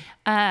laundry. Same.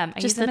 I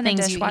Just use them the in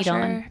the things you eat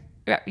dishwasher. on.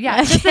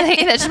 Yeah, just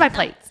it's just my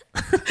plates.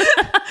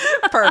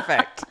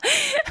 Perfect.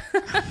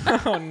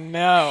 Oh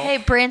no. Hey,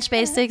 Branch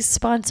Basics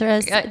sponsor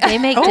us. They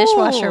make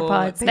dishwasher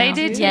pods. they They now.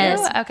 do too? Yes.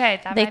 Okay.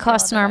 That They might be a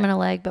cost an little arm bit and a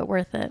leg, but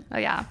worth it. Oh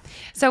yeah.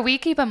 So we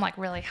keep them like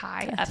really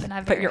high up, and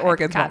I've But your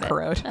organs won't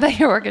corrode. But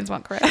your organs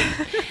won't corrode.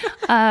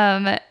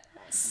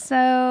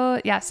 So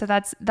yeah, so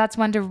that's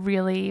one to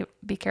really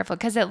be careful,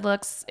 because it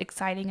looks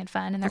exciting and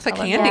fun, and they're It's like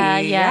colorful.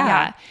 candy.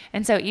 Yeah.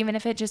 And so even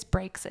if it just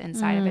breaks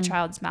inside of a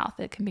child's mouth,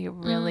 it can be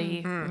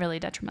really, really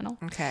detrimental.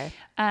 Okay.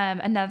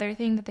 Another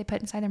thing that they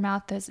put inside their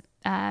mouth is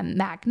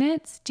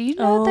magnets. Do you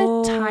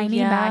know the tiny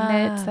yeah.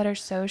 magnets that are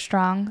so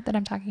strong that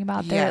I'm talking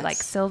about? They're Yes. like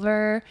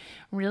silver,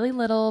 really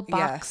little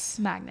box Yes.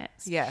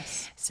 magnets.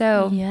 Yes.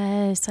 So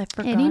Yes, I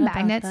forgot any about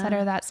magnets that. that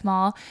are that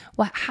small,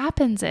 what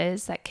happens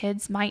is that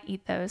kids might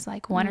eat those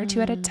like one or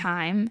two at a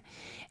time.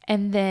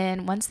 And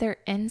then once they're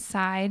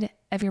inside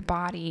of your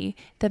body,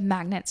 the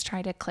magnets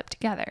try to clip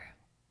together.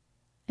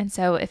 And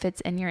so if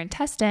it's in your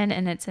intestine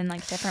and it's in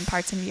like different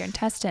parts of your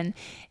intestine,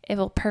 it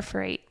will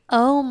perforate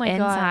Oh my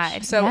inside.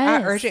 gosh. So at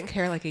Yes. urgent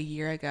care, like a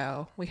year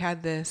ago, we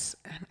had this,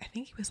 I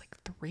think he was like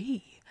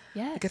 3.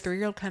 Yes. Like a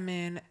 3-year-old come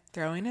in,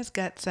 throwing his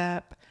guts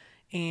up,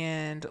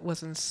 and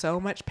was in so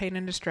much pain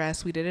and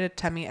distress. We did a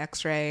tummy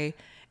x-ray,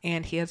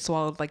 and he had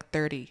swallowed like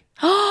 30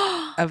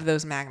 of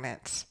those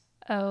magnets.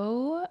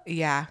 Oh,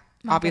 Yeah.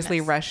 My Obviously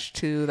goodness. rushed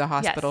to the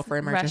hospital Yes, for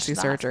rushed emergency to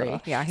the surgery.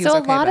 hospital. Yeah. He so was a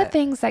okay, lot of but-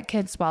 things that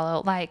kids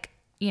swallow, like,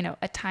 you know,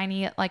 a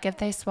tiny, like if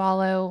they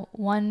swallow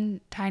one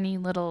tiny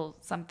little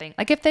something,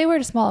 like if they were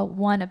to swallow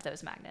one of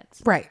those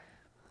magnets, Right.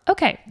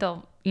 okay,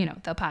 they'll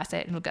pass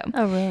it and it'll go.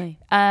 Oh, really?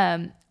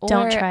 Or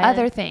Don't try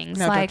other it. things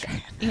No, don't like,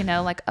 try you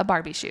know, like a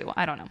Barbie shoe.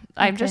 I don't know.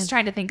 I'm just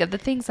trying to think of the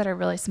things that are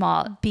really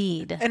small.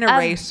 Bead. An A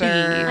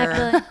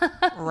eraser.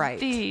 Right.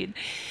 Bead.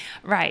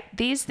 Right.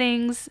 These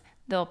things,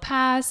 they'll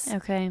pass.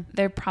 Okay.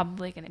 They're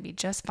probably going to be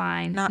just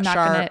fine. Not Not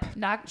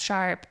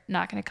sharp.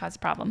 Not going to cause a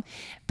problem.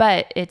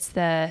 But it's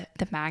the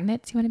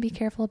magnets you want to be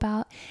careful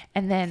about,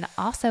 and then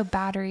also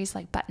batteries,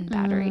 like button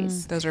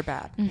batteries. Those are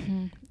bad.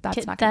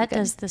 That's not going That to be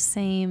good. does the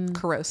same.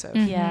 Corrosive.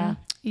 Yeah.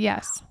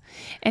 Yes.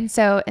 And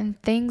so, and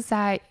things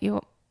that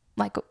you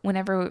like,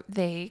 whenever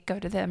they go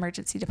to the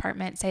emergency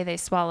department, say they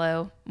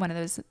swallow one of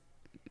those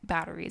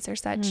batteries or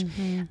such,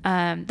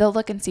 they'll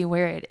look and see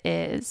where it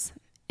is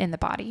in the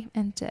body,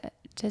 and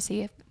to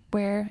see if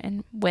where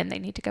and when they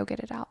need to go get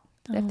it out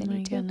if they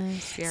need to.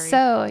 Goodness. Scary.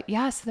 So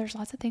so there's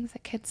lots of things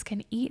that kids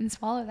can eat and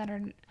swallow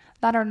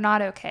that are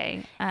not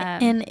okay.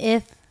 And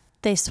if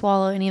they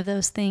swallow any of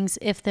those things,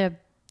 if the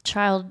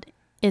child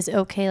is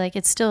okay, like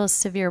it's still a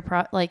severe,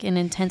 like an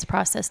intense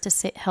process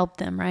to help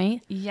them,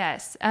 right?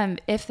 yes,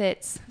 if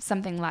it's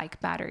something like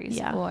batteries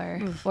Yeah.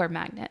 or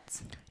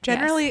magnets.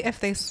 Generally,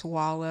 if they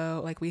swallow,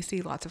 like we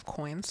see lots of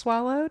coins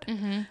swallowed.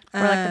 Or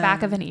like the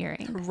back of an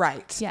earring.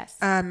 Right. Yes.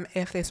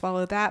 If they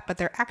swallow that, but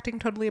they're acting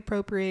totally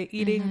appropriate,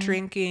 eating,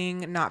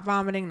 drinking, not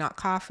vomiting, not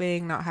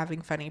coughing, not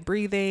having funny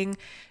breathing,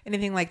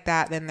 anything like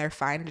that, then they're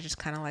fine to just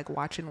kind of like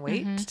watch and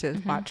wait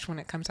to watch when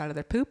it comes out of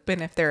their poop.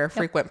 And if they're a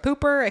frequent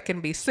pooper, it can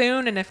be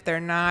soon. And if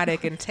they're not,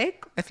 it can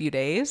take a few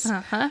days.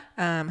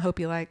 Hope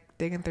you like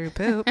digging through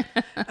poop.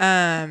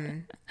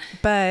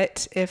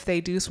 But if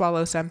they do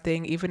swallow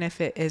something, even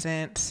if it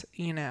isn't,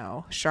 you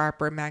know,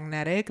 sharp or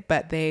magnetic,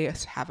 but they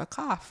have a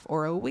cough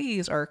or a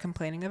wheeze or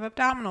complaining of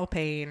abdominal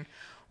pain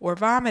or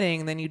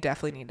vomiting, then you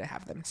definitely need to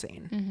have them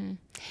seen.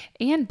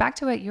 And back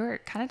to what you were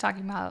kind of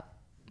talking about.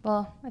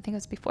 Well, I think it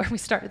was before we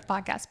started the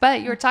podcast,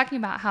 but you were talking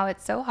about how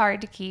it's so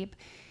hard to keep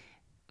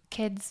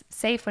kids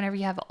safe whenever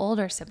you have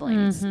older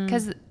siblings,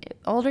 because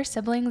older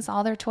siblings,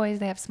 all their toys,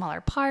 they have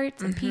smaller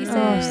parts and pieces.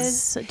 Oh,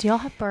 so, do y'all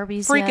have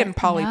Barbies Freaking yet?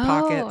 Polly No,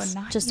 Pockets.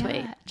 not Just yet.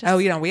 wait. Oh,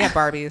 you know, we have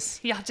Barbies.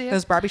 Y'all do?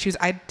 Those Barbie shoes,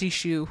 I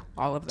de-shoe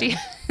all of them.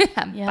 Yeah,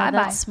 Bye-bye.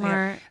 that's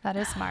smart. That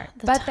is smart.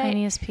 The but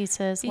tiniest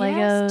pieces,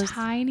 Yes, Legos.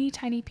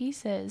 tiny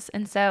pieces.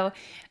 And so,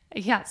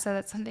 yeah, so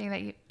that's something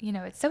that you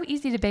know, it's so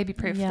easy to baby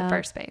proof Yeah. the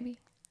first baby.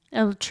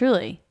 Oh,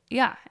 truly.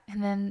 Yeah,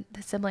 and then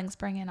the siblings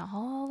bring in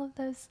all of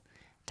those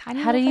tiny.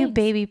 How do little you things.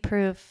 baby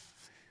proof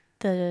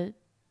the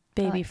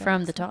baby like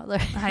from that. the toddler.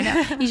 I know.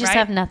 You just right?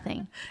 have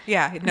nothing.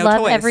 Yeah, no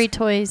Love toys. every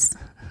toys.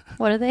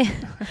 What are they?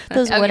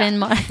 Those Oh, yeah. wooden.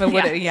 The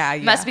wood, yeah.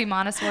 Must be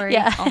Montessori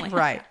Yeah. only.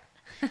 Right.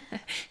 You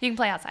can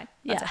play outside.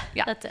 That's Yeah, it.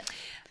 Yeah. that's it.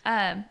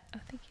 Thank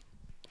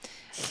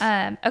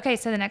you. Okay,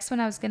 so the next one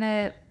I was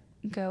gonna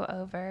go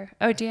over.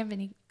 Oh, do you have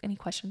any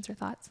questions or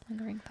thoughts?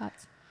 Lingering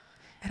thoughts?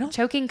 I don't.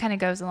 Choking kind of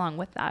goes along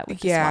with that. With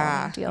the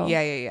Yeah. swallowing deal.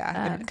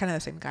 Yeah. And kind of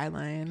the same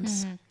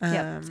guidelines.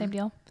 Yep, same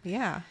deal.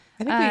 Yeah.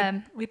 I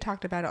think we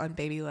talked about it on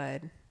baby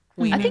led.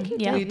 I think you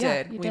Yeah. did. We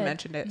did. you We did.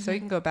 mentioned it. So you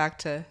can go back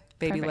to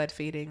baby led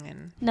feeding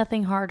and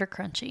Nothing hard or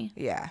crunchy.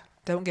 yeah.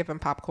 Don't give them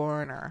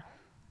popcorn or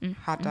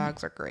hot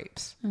dogs or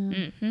grapes.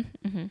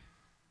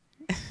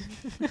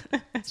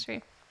 That's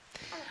true.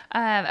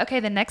 Okay,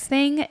 the next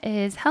thing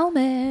is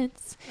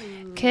helmets.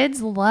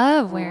 Kids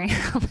love wearing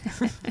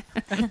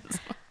helmets.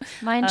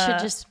 Mine should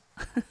just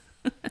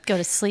go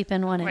to sleep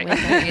in one and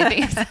Right.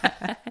 wake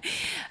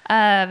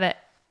up.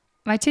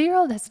 My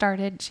 2-year-old has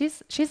started.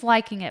 She's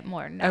liking it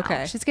more now.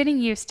 Okay. She's getting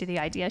used to the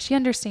idea. She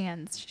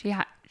understands. She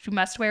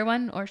must wear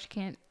one or she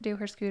can't do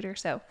her scooter.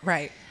 So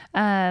Right.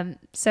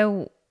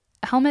 so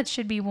helmets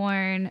should be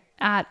worn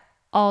at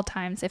all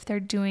times if they're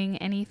doing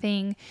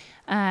anything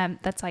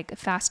that's like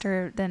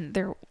faster than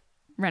their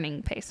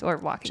running pace or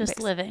walking Just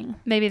pace. living.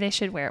 Maybe they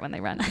should wear it when they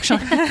run,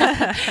 actually.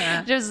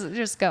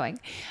 just going.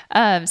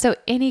 So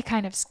any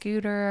kind of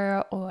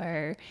scooter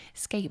or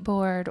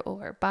skateboard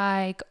or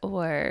bike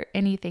or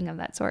anything of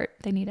that sort,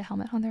 they need a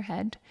helmet on their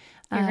head.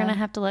 You're going to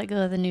have to let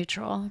go of the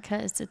neutral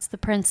because it's the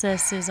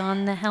princesses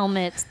on the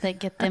helmets that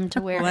get them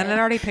to wear Lennon it.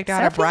 already picked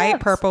out a Sophie bright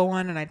loves. purple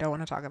one, and I don't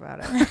want to talk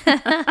about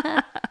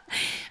it.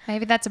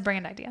 Maybe that's a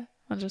brand idea.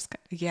 I'll just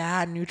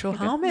Yeah, neutral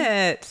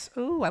helmets.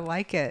 Ooh, I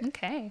like it.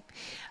 Okay.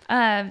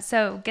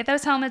 So get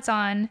those helmets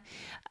on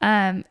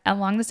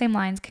along the same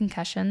lines,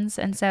 concussions.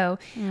 And so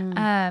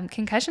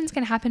concussions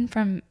can happen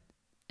from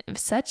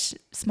such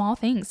small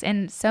things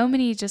and so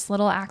many just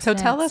little So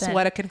accidents. tell us and-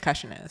 what a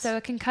concussion is. So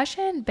a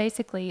concussion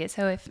basically is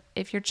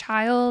if your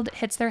child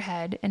hits their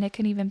head, and it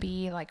can even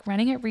be like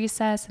running at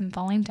recess and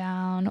falling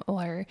down,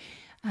 or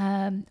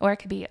it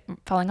could be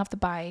falling off the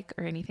bike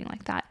or anything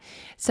like that.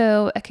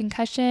 So a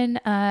concussion,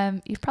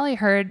 you've probably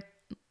heard,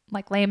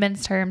 like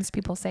layman's terms,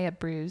 people say a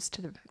bruise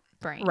to the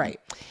brain. Right.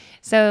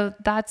 So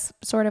that's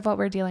sort of what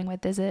we're dealing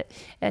with. Is it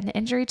an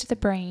injury to the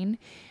brain?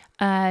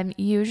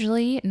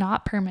 Usually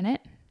not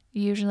permanent.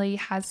 Usually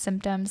has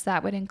symptoms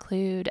that would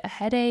include a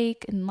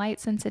headache and light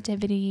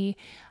sensitivity.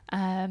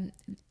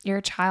 Your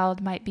child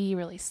might be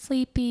really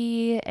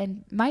sleepy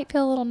and might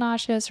feel a little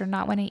nauseous or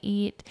not want to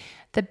eat.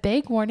 The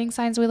big warning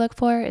signs we look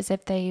for is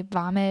if they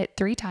vomit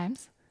 3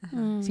 times.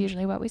 It's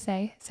usually what we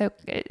say. So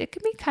it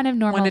can be kind of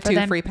normal 1 to for 2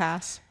 them. free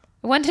pass.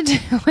 1 to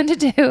 2. 1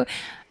 to 2.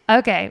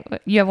 Okay,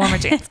 you have one more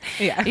chance.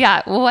 Yeah.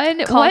 Yeah,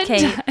 Call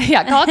Kate.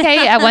 Yeah, call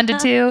Kate at 1 to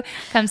 2.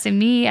 Come see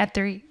me at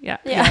 3. Yeah.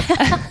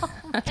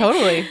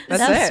 Totally.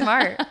 That's it.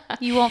 smart.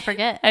 You won't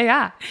forget.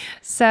 Yeah.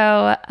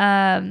 So,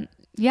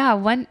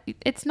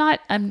 it's not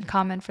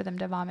uncommon for them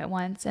to vomit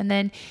once. And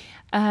then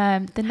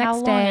the next How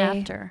long day.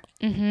 after?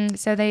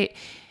 So they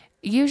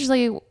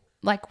usually,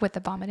 like with the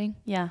vomiting,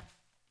 Yeah.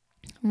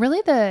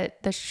 really the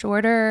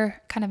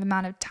shorter kind of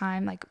amount of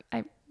time, like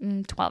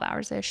 12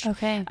 hours-ish.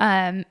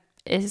 Okay.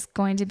 Is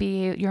going to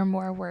be your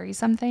more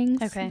worrisome things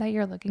that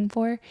you're looking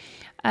for.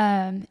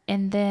 And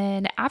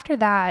then after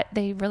that,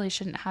 they really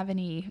shouldn't have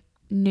any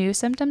new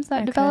symptoms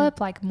that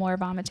develop, like more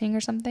vomiting or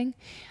something.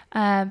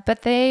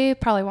 But they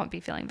probably won't be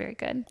feeling very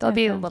good. They'll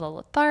be a little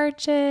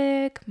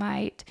lethargic,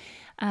 might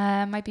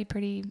be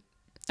pretty,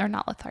 or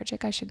not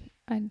lethargic.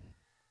 I'd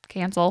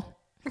cancel.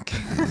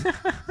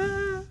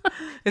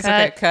 It's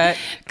okay.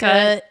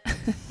 Cut.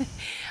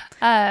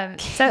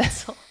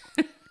 So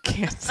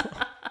Cancel.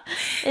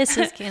 This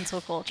is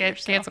cancel culture.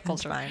 cancel It's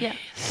culture. fine.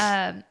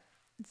 Yeah.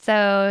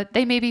 So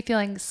they may be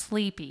feeling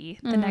sleepy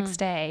the next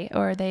day,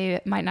 or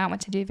they might not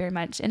want to do very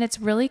much. And it's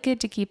really good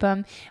to keep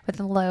them with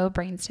a low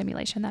brain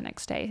stimulation that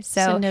next day.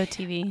 So no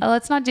TV.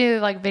 Let's not do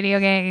like video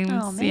games,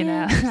 Oh, you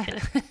know.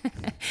 man.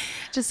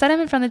 Just set them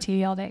in front of the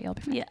TV all day. You'll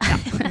be fine.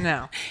 Yeah.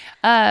 No.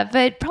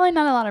 But probably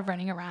not a lot of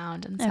running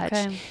around and such.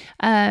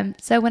 Okay.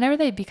 So whenever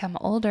they become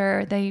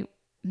older,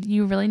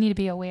 you really need to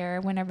be aware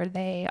whenever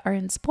they are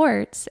in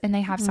sports and they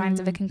have signs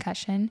of a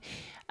concussion.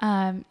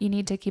 You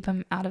need to keep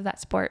them out of that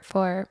sport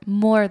for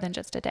more than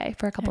just a day,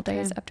 for a couple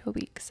days, up to a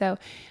week. So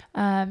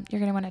you're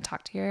going to want to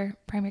talk to your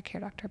primary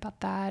care doctor about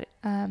that.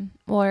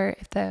 Or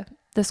if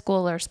the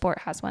school or sport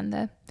has one,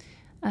 the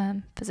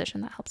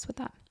physician that helps with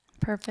that.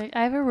 Perfect.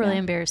 I have a really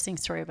embarrassing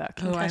story about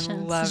Oh, I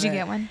concussions. love Did you it.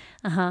 get one?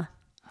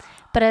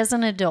 But as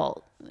an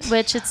adult,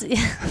 which it's Wait,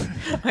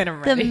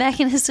 I'm the ready.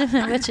 mechanism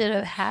in which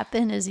it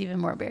happened is even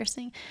more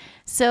embarrassing.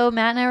 So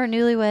Matt and I were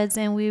newlyweds,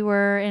 and we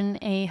were in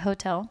a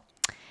hotel,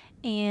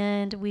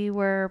 and we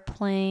were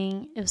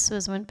playing. This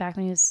was back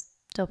when he was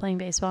still playing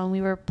baseball, and we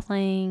were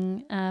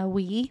playing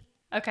Wii.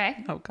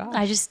 Okay. Oh God.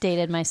 I just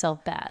dated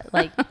myself bad.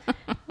 Like,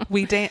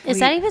 is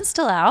that even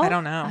still out? I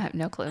don't know. I have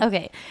no clue.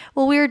 Okay.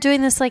 Well, we were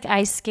doing this like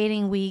ice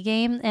skating Wii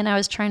game, and I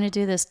was trying to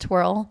do this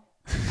twirl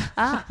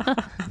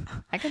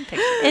I can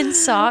picture. in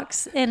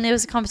socks, and it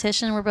was a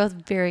competition. We're both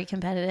very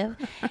competitive,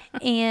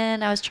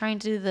 and I was trying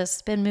to do the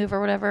spin move or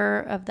whatever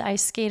of the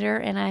ice skater,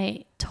 and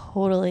I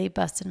totally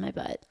busted my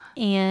butt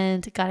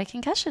and got a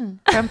concussion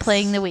from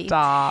playing the Wii.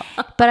 Stop.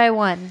 But I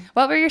won.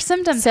 What were your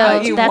symptoms?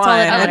 So you that's all won.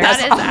 that Oh, matters.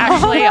 that is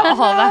actually all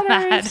that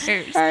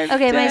matters.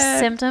 Okay, my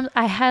symptoms.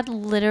 I had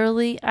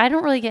literally. I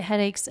don't really get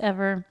headaches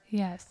ever.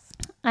 Yes.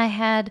 I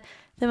had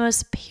the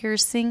most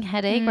piercing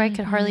headache where I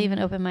could hardly even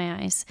open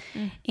my eyes.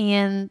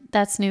 And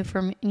that's new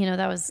for me.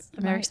 That was,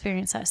 I've never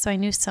experienced that. So I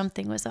knew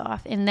something was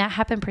off, and that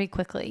happened pretty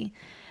quickly.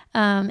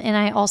 And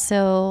I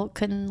also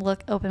couldn't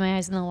open my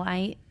eyes in the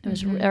light. It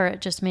was, or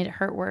it just made it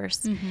hurt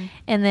worse.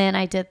 And then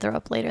I did throw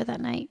up later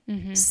that night.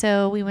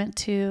 So we went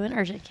to an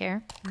urgent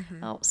care.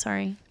 Oh,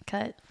 sorry.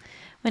 Cut.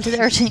 Went to the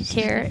urgent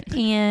care,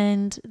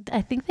 and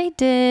I think they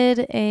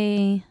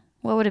did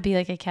what would it be,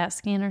 like a CAT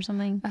scan or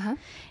something?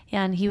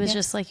 Yeah, and he was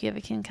just like, you have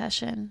a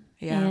concussion.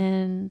 Yeah.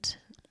 And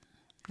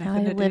now I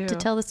Nothing to live to do.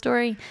 tell the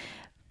story,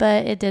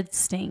 but it did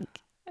stink.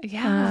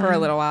 Yeah. For a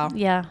little while.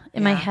 Yeah,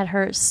 and my head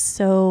hurt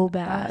so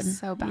bad.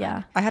 so bad.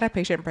 Yeah. I had a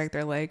patient break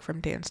their leg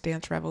from Dance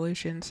Dance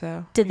Revolution,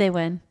 so Did they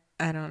win?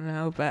 I don't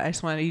know, but I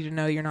just wanted you to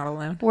know you're not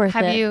alone. Worth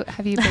Have it.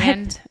 you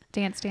banned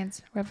Dance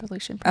Dance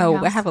Revolution from your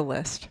Oh, I house? have a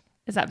list.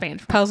 Is that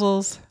banned from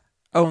Puzzles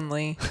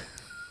only,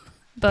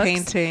 books?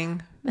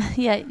 painting.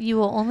 Yeah, you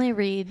will only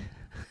read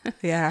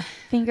Yeah,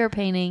 finger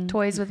painting,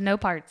 Toys with no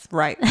parts.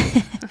 right.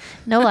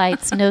 no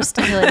lights, no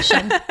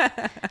stimulation,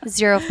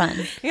 0 fun.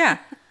 Yeah,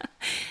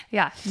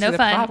 Yeah. see No the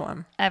fun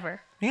problem.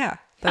 ever. Yeah,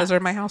 those are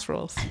my house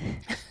rules.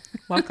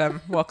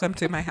 Welcome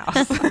to my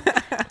house.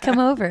 Come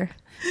over.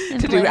 and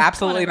To do play.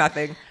 absolutely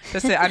nothing. To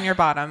sit on your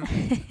bottom,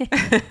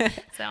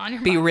 So on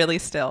your be bottom. really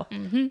still.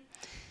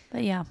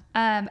 But yeah.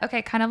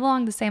 Okay, kind of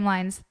along the same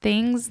lines,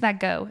 things that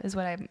go is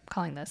what I'm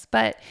calling this.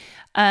 But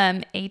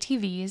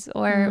ATVs,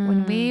 or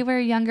when we were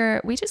younger,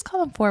 we just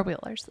call them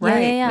four-wheelers.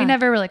 Right. Yeah, yeah. We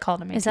never really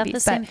called them ATVs. Is that the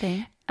same but,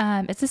 thing?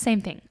 It's the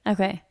same thing.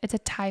 Okay. It's a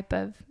type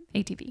of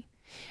ATV.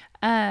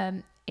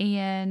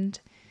 And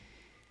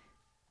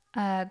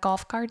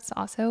golf carts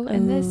also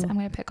in this. I'm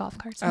going to put golf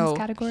carts in this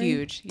category.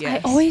 Huge.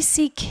 Yes. I always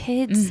see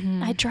kids.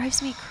 It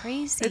drives me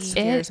crazy. It's-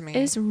 scares It me.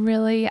 is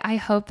really, I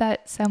hope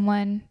that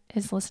someone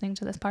is listening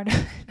to this part of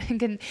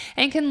it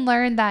and can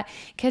learn that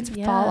kids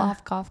fall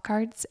off golf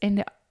carts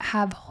and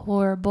have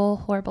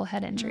horrible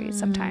head injuries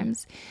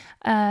sometimes.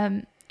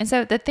 And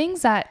so the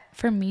things that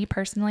for me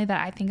personally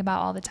that I think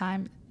about all the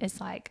time is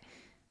like,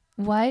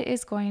 what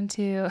is going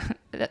to,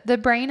 the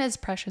brain is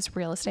precious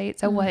real estate.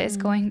 So what is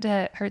going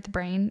to hurt the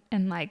brain?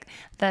 And like,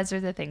 those are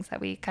the things that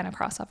we kind of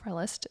cross off our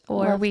list,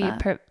 or Love we that.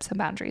 put some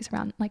boundaries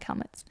around, like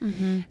helmets.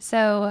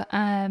 So,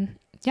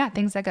 yeah,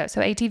 things that go.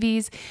 So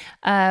ATVs,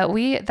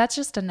 that's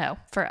just a no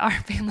for our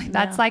family.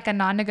 That's like a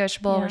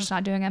non-negotiable. Yeah. We're just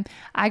not doing them.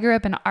 I grew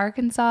up in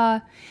Arkansas.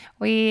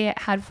 We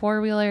had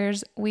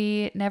four-wheelers.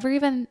 We never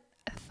even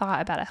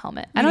thought about a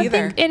helmet. I don't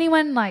neither. think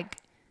anyone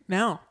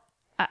No.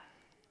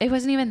 it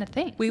wasn't even a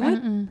thing. We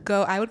would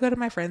go, I would go to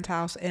my friend's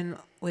house and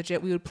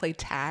legit, we would play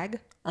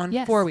tag on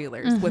Yes.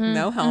 four-wheelers with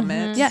no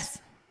helmets.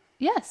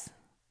 Yes.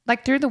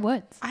 Like through the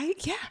woods.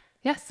 Yeah.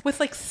 Yes. With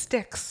like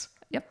sticks.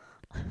 Yep.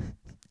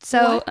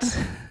 So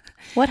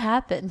What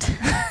happened?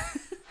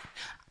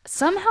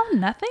 somehow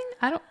nothing.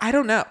 I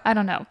don't know. I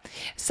don't know.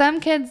 Some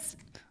kids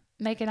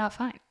make it out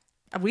fine.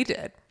 We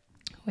did.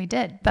 We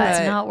did, But but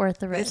it's not worth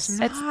the It's risk.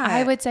 not.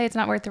 I would say it's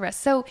not worth the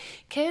risk. So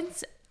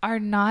kids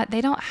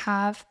they don't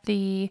have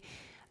the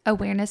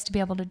awareness to be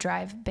able to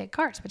drive big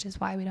cars, which is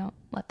why we don't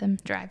let them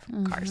drive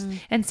cars.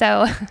 And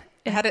so,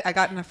 I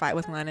got in a fight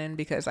with Lennon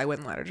because I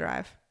wouldn't let her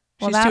drive.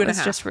 well, She's that 2.5.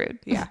 was just rude.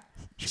 Yeah.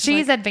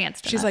 She's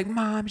advanced. She's enough. like,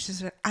 Mom, she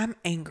said, I'm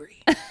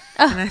angry. And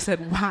I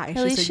said, why?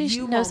 At least said, she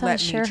you knows won't how to let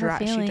me share her drive.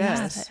 She feelings.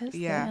 does. That is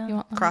Yeah. You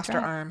won't let her Crossed her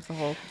drive. arms the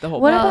whole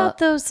What way. about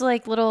those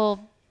like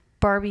little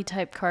Barbie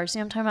type cars?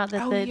 You know what I'm talking about?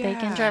 That Oh, they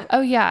can yeah. drive. Oh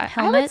yeah,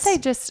 I would Helmets? say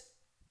just.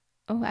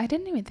 Oh, I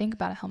didn't even think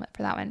about a helmet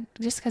for that one,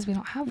 just because we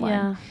don't have one.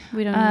 Yeah,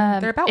 we don't.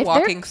 They're about if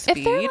walking If they're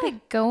speed.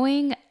 like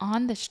going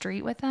on the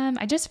street with them,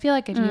 I just feel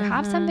like if you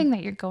have something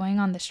that you're going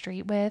on the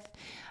street with,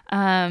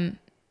 then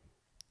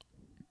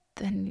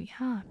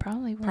yeah,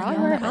 probably wear Probably a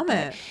wear a helmet with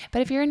helmet. it.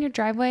 But if you're in your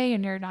driveway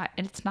and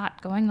it's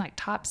not going like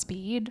top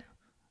speed,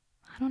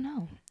 I don't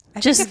know. I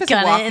think Just if it's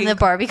gun it in walking- the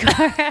Barbie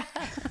car.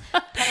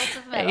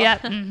 Yeah.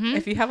 Mm-hmm.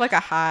 If you have like a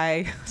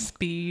high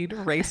speed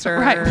racer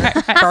Right.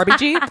 Barbie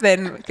Jeep,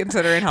 then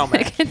consider it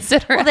helmet.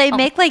 Consider. Well, they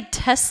make like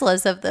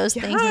Teslas of those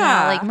things now.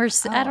 Yeah.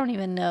 Like I don't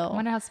even I know.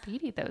 wonder how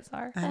speedy those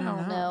are. I don't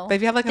know. But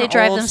if you have like They an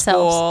drive old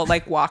themselves. school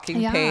like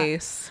walking Yeah.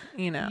 pace,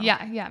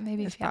 Yeah.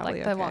 Maybe It's if you have like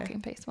probably the okay.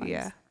 walking pace ones.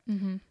 Yeah.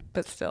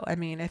 But still, I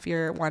mean, if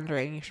you're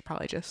wondering, you should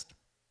probably just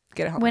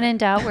get a helmet. When in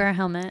doubt, wear a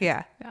helmet.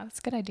 Yeah, Yeah, that's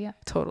a good idea.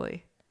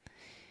 totally.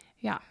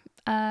 Yeah.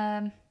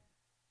 So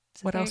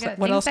What there else? you go.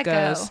 What Things else that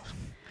goes? Go.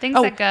 Things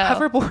Oh, that go.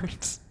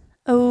 hoverboards.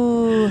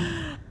 Oh,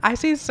 I'm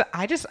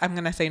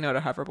gonna say no to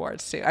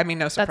hoverboards too. I mean,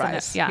 no a no,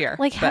 surprise yeah. here.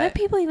 like how do but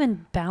people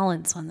even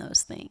balance on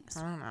those things?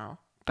 I don't know.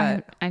 I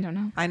But don't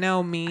know. I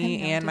know me I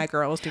know, and dude. my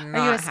girls do not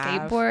Are you a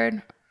have.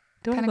 skateboard?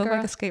 Do I kinda look girl?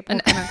 like a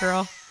skateboard kind of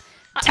girl?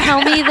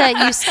 Tell me that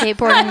you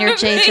skateboard in your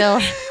J. Jill.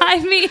 I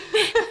mean,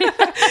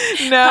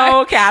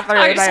 No,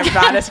 Catherine, I am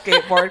not a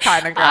skateboard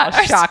kind of girl.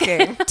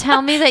 Shocking.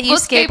 Tell me that you well,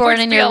 skateboard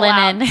in skateboards your feel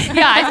loud. linen.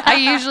 Yeah, I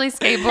usually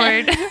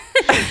skateboard.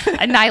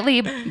 A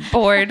nightly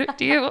board.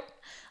 Do you?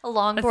 A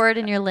longboard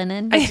in your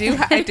linen. I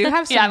do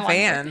have some Yeah, I'm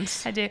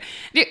Vans. I do.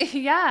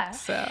 Yeah.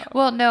 So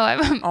Well, no.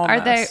 Are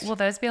they? Almost. Will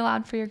those be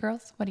allowed for your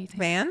girls? What do you think?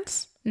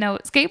 Vans? No,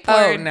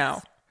 skateboard. Oh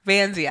no,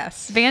 Vans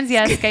yes. Vans,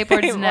 yes.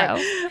 Skateboards, no.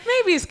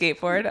 Maybe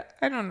skateboard.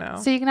 I don't know.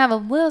 So you can have a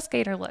little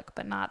skater look,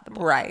 but not the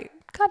board. Right.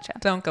 Gotcha.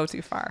 Don't go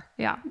too far.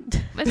 Yeah.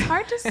 It's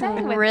hard to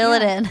say. Reel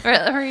it in.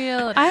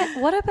 Reel it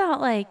in. What about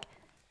like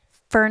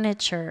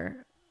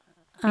furniture?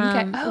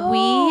 Okay. We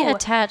Oh,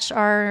 attach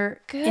our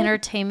good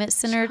entertainment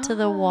center to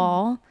the job.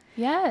 wall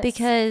Yes.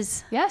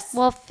 because, Yes.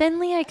 well,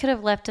 Finley I could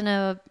have left in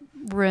a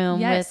room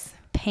Yes. with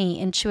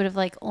paint and she would have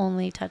like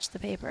only touched the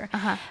paper.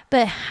 Uh-huh.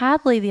 But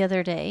Hadley the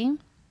other day,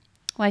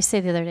 well, I say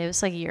the other day, it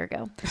was like a year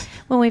ago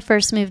when we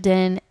first moved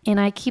in, and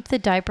I keep the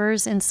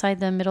diapers inside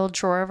the middle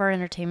drawer of our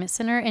entertainment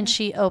center, and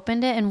she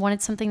opened it and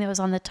wanted something that was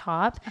on the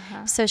top.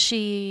 So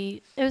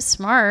it was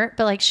smart,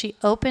 but like she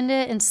opened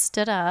it and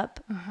stood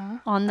up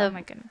on the, Oh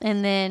my goodness.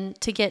 and then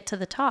to get to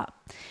the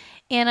top.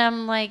 And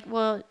I'm like,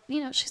 well,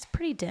 she's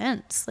pretty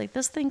dense. Like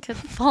this thing could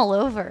fall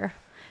over.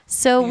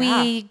 So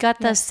we got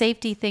the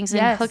safety things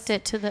and Yes. hooked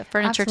it to the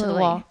furniture to the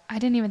Absolutely. wall. I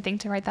didn't even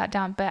think to write that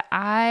down, but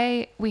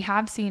we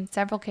have seen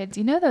several kids.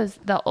 You know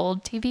the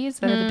old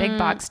TVs that are the big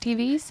box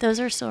TVs? Those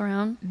are still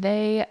around.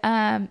 They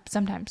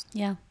sometimes.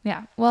 Yeah,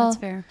 Yeah. Well, that's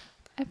fair.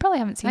 I probably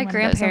haven't seen My one of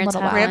those in a grandparents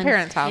little have while. one.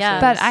 Grandparents' houses.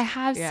 Yeah. But I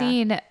have Yeah.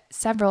 seen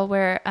several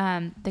where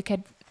the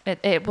kid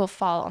it will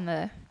fall on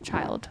the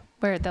child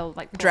where they'll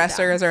like pull it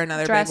Dressers down. are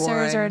another Dressers big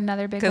one. are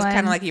another big Because one.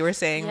 kind of like you were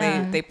saying,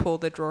 Yeah. they pull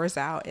the drawers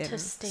out and To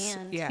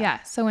stand.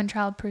 Yeah. So when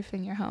child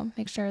proofing your home,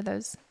 make sure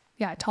those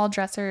tall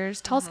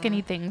dressers, tall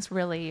skinny things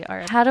really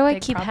are. How do I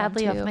big keep problem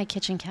Hadley off too. my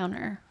kitchen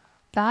counter?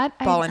 that?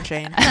 Ball and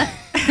chain.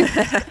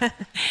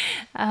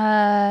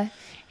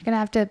 You're gonna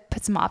have to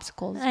put some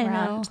obstacles I know.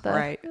 around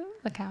Right.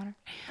 the counter.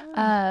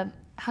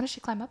 How does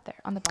she climb up there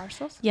on the bar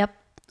stools? Yep.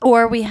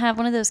 Or we have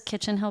one of those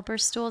kitchen helper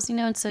stools,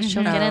 and so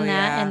she'll get in Oh,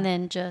 that yeah. and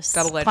then just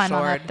Double-edged Climb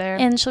on sword. up there.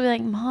 and she'll be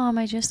like, "Mom,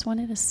 I just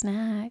wanted a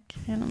snack."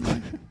 And I'm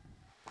like,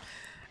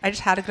 I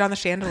just had to get on the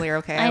chandelier,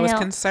 okay? I I was know.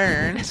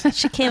 concerned.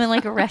 she came in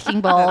like a wrecking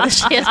ball. The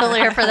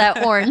chandelier for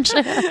that orange.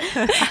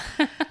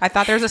 I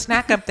thought there was a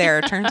snack up there.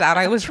 Turns out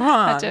I was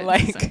wrong. That's it.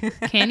 Like,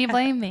 Can you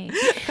blame me?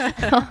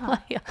 Oh my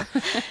God.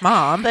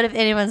 Mom. But if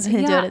anyone's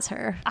gonna do Yeah. it, it's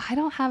her. I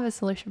don't have a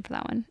solution for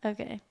that one.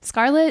 Okay.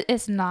 Scarlett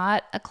is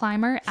not a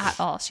climber at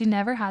all. She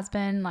never has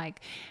been.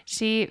 Like,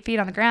 she feet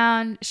on the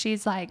ground.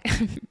 She's like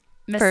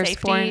Miss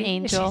Firstborn Safety.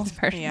 angel. She's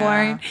firstborn.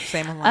 Yeah,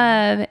 same with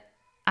mine.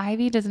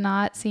 Ivy does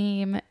not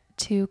seem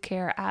to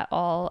care at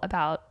all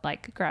about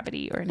like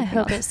gravity or I anything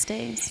hope else. it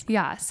stays.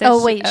 Yeah. So Oh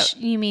she- wait,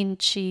 you mean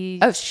she?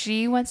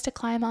 she wants to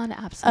climb on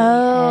absolutely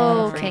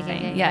Oh, okay.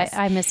 everything. Yes. Yes.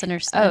 I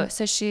misunderstood. Oh,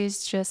 so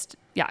she's just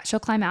she'll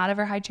climb out of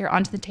her high chair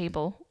onto the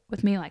table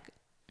with me like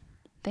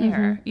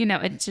there.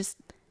 It's just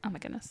oh my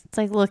goodness. It's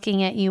like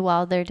looking at you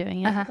while they're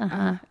doing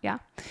it. Yeah.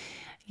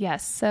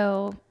 Yes.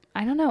 So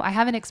I don't know. I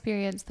haven't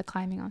experienced the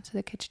climbing onto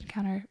the kitchen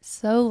counter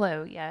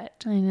solo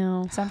yet. I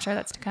know. So I'm sure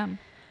that's to come.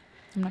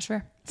 I'm not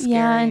sure.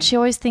 Yeah, and Scary. she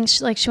always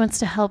thinks she wants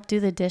to help do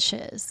the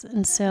dishes,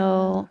 and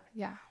so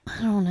Yeah.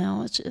 I don't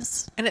know. It's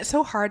just And it's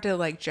so hard to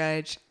like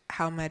judge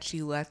how much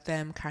you let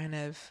them kind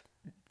of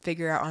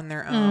figure out on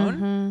their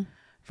own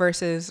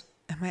versus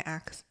am I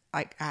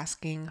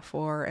asking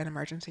for an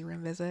emergency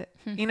room visit?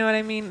 You know what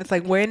I mean? It's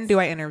like, when do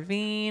I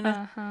intervene?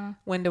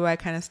 When do I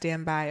kind of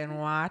stand by and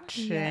watch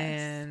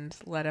and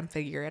let them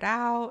figure it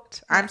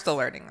out? I'm still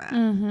learning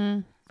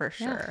that for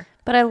sure.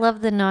 But I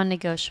love the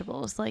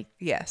non-negotiables. Like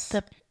Yes.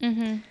 the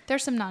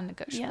There's some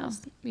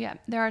non-negotiables. Yeah.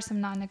 There are some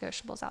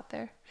non-negotiables out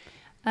there.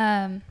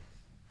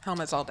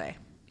 Helmets all day.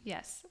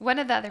 Yes. One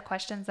of the other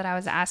questions that I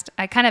was asked,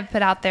 I kind of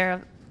put out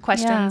there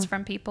questions Yeah.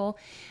 from people,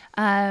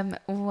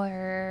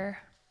 were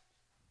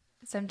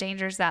some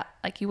dangers that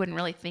like you wouldn't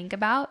really think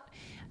about.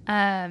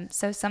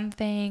 So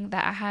something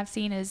that I have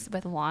seen is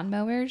with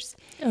lawnmowers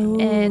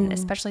and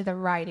especially the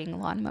riding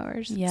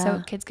lawnmowers. Yeah.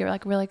 So kids get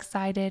like really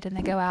excited and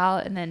they go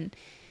out and then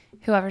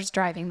whoever's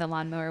driving the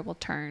lawnmower will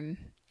turn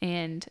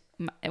and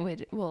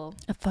will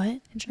a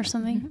foot or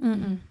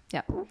something.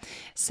 yeah.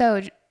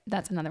 So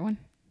that's another one.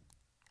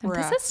 And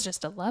Right. this is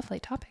just a lovely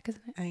topic,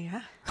 isn't it?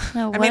 Yeah.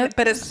 No, I mean,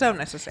 but it's so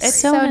necessary. It's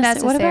so so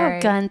necessary. What necessary.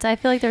 about guns? I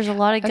feel like there's a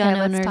lot of gun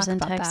Okay, let's owners talk in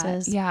about that.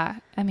 Texas. Yeah.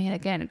 I mean,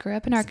 again, grew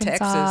up in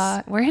Arkansas.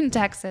 Texas. We're in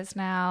Texas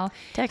now.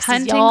 Texas,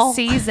 Hunting y'all.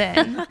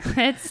 season.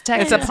 It's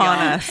Texas. It's upon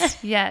y'all.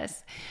 us.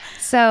 Yes.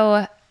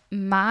 So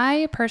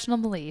my personal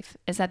belief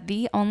is that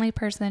the only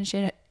person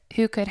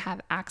who could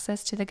have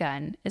access to the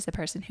gun is the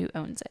person who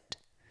owns it.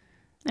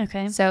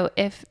 Okay. So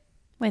if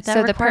Wait, that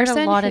so the required a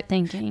person lot who- of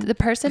thinking. the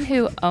person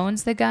who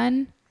owns the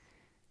gun,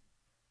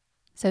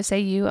 so say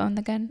you own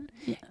the gun.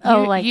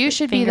 Oh, you, like you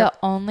should finger- be the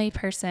only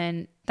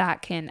person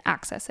that can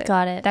access it.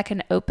 Got it. That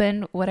can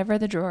open whatever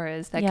the drawer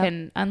is, that Yep.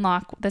 can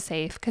unlock the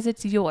safe because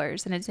it's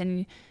yours and it's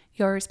in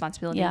your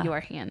responsibility, Yeah. your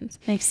hands.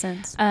 Makes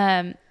sense.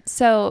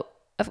 So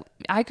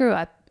I grew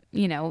up,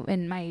 you know,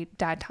 and my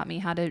dad taught me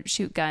how to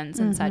shoot guns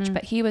and such,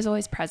 but he was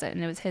always present,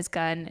 and it was his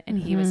gun, and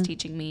he was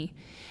teaching me.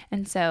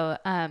 And so,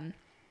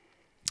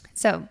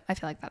 so I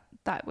feel like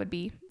that would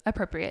be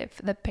appropriate if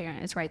the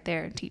parent is right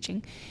there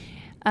teaching.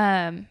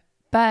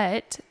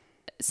 But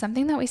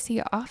something that we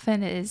see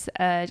often is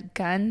a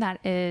gun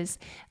that is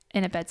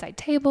in a bedside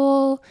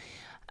table,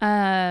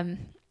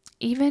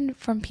 even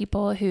from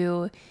people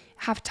who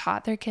have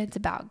taught their kids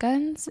about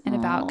guns and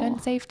about gun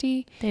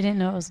safety. They didn't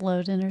know it was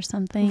loaded or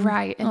something.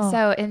 Right. And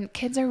and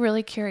kids are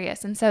really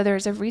curious. And so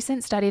there's a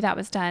recent study that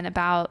was done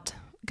about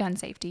gun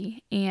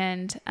safety,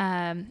 and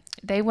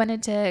they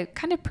wanted to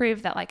kind of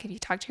prove that, like, if you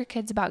talk to your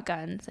kids about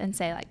guns and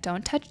say, like,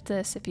 don't touch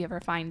this if you ever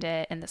find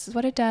it, and this is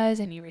what it does,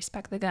 and you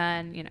respect the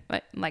gun, you know,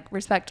 like,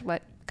 respect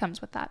what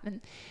comes with that.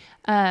 And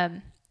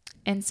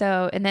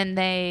then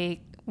they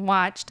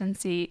watched to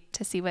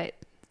see what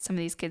some of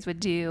these kids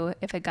would do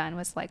if a gun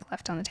was, like,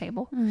 left on the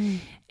table,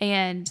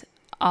 and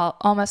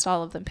almost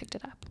all of them picked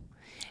it up.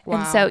 Wow.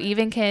 And so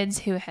even kids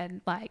who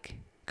had, like,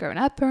 grown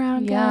up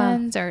around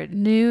guns or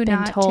knew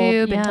been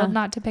told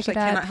not to pick it up.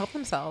 They cannot help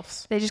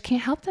themselves. They just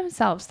can't help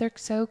themselves. They're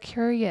so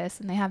curious,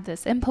 and they have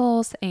this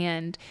impulse,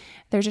 and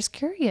they're just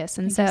curious.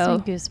 And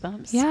so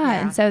goosebumps.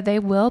 yeah. And so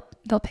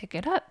they'll pick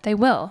it up. They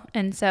will.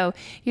 And so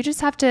you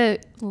just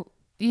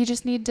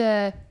need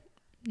to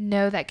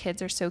know that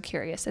kids are so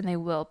curious, and they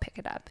will pick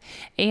it up.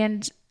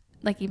 And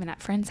like, even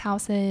at friends'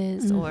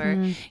 houses,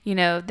 or, you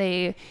know,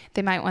 they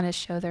might want to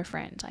show their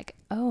friend, like,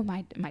 oh,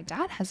 my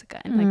dad has a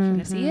gun. Like, you want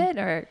to see it?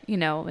 Or, you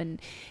know,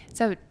 and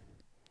so.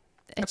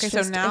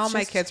 So now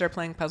my kids are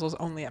playing puzzles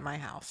only at my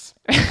house.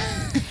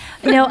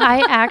 No,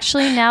 I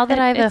actually, now that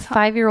I have a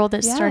 5-year-old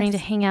that's starting to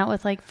hang out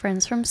with, like,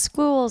 friends from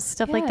schools,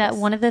 stuff like that.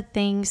 One of the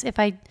things,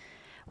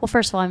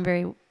 first of all, I'm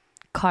very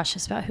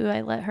cautious about who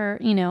I let her,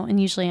 you know, and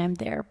usually I'm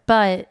there,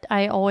 but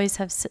I always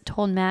have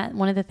told Matt,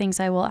 one of the things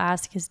I will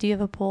ask is, do you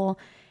have a pool?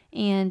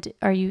 And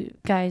are you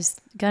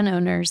guys gun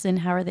owners, and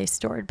how are they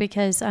stored?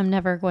 Because I'm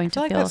never going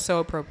to feel that's so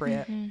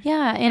appropriate.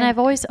 Yeah. And I've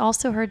always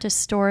also heard to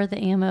store the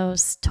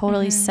ammos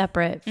totally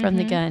separate from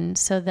the gun,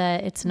 so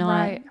that it's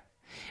not.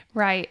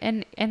 Right.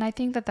 And I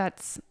think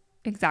that's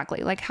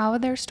exactly like how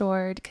they're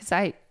stored. Cause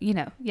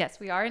yes,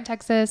 we are in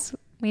Texas.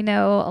 We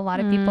know a lot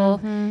of people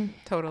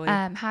totally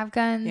have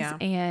guns,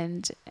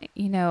 and,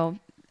 you know,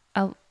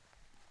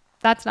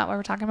 that's not what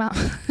we're talking about.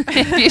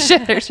 If you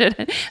should or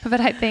shouldn't. But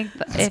I think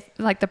if,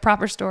 like, the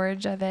proper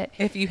storage of it.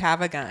 If you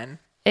have a gun.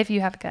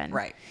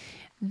 Right.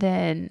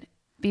 Then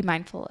be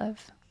mindful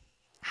of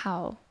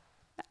how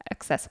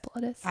accessible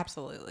it is.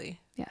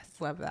 Absolutely. Yes.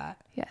 Love that.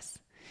 Yes.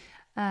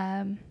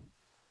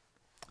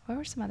 What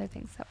were some other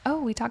things?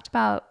 We talked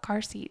about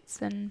car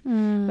seats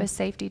and with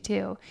safety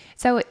too.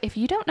 So if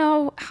you don't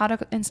know how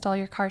to install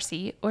your car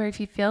seat, or if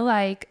you feel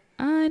like,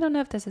 I don't know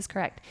if this is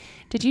correct.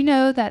 Did you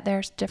know that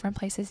there's different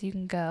places you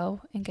can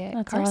go and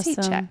get car seat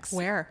checks?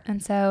 Where?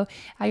 And so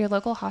at your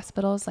local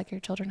hospitals, like your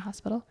children's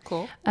hospital.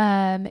 Cool.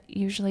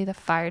 Usually the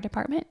fire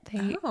department,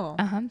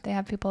 they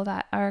have people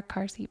that are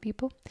car seat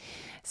people.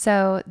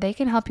 So they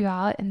can help you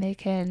out, and they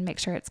can make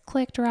sure it's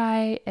clicked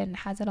right and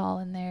has it all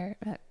in there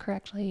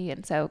correctly.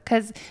 And so,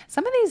 cause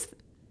some of these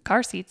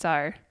car seats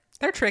they're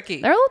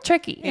tricky. They're a little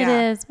tricky. It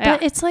is,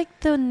 but it's like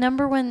the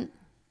number one.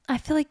 I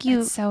feel like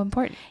it's so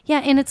important. Yeah.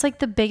 And it's like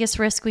the biggest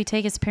risk we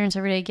take as parents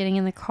every day, getting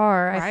in the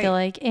car, right. I feel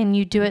like, and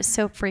you do it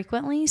so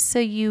frequently. So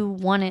you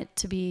want it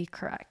to be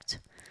correct.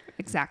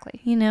 Exactly.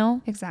 You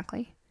know?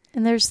 Exactly.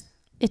 And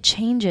it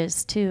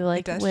changes too. Like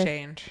it does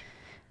change.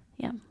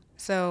 Yeah.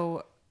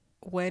 So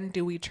when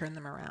do we turn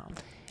them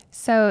around?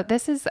 So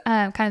this is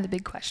kind of the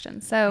big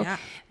question. So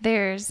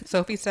there's...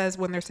 Sophie says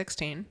when they're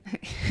 16.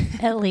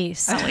 At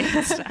least. At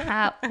least.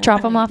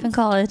 Drop them off in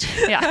college.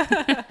 Yeah.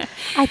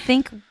 I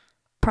think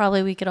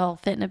probably we could all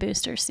fit in a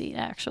booster seat,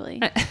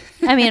 actually.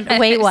 I mean,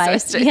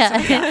 weight-wise.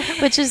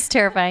 Which is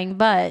terrifying,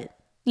 but,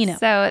 you know.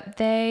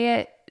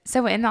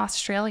 So in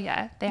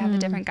Australia, they have a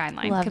different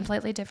guideline,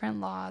 completely different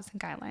laws and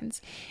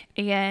guidelines.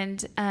 And,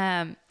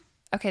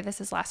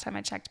 this is last time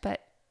I checked,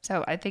 but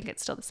so I think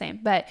it's still the same.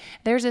 But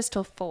theirs is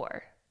till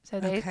 4. So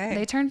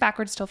they turn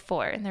backwards till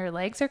 4, and their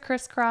legs are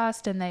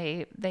crisscrossed, and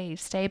they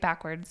stay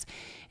backwards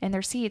in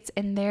their seats,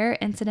 and their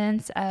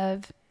incidence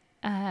of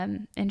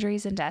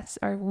injuries and deaths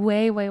are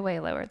way, way, way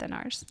lower than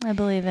ours. I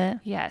believe it.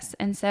 Yes.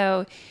 And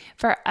so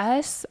for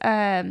us,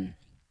 I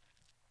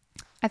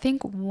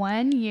think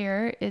 1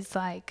 year is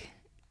like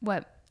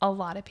what a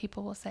lot of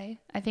people will say.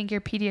 I think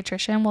your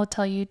pediatrician will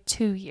tell you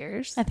 2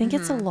 years. I think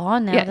it's a law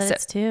now that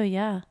it's 2.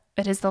 Yeah.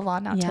 It is the law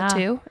now to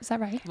 2. Is that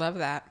right? Love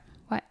that.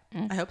 What?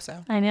 I hope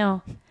so. I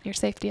know. Your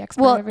safety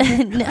expert. Well,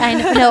 I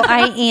know. No,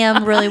 I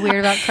am really weird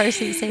about car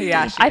seat safety.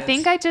 Yeah, I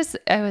think I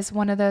was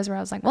one of those where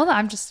I was like, well,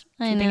 I'm just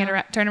keeping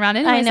it turn around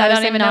anyways. I know. I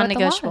don't even know what the law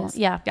non-negotiable. is.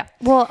 Yeah.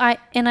 Well,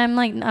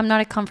 I'm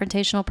not a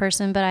confrontational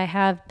person, but I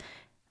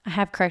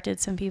have corrected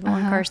some people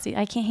on car seat.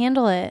 I can't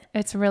handle it.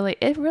 It really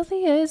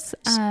is.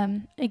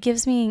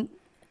 It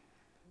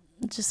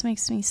just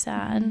makes me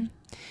sad.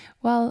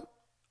 Well,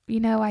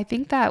 I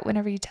think that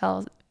whenever you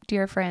tell to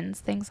your friends,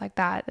 things like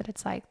that, that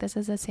it's like, this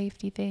is a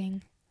safety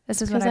thing.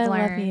 This is what 'Cause I've I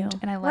love learned. you.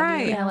 And I love Right.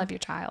 you. And I Yeah. love your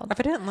child. If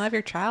I didn't love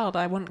your child,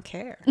 I wouldn't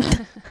care.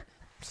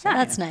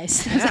 That's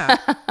nice. Yeah.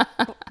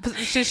 It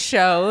just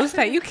shows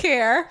that you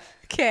care.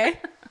 Okay.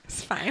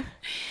 It's fine.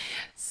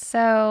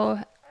 So,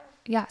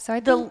 yeah. So I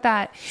think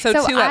that.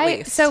 So two at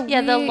least. So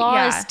Yeah, the law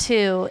yeah. is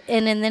 2,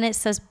 and then it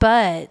says,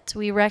 but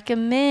we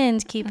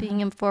recommend keeping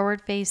them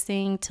forward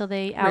facing till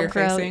they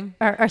outgrow. facing?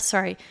 Or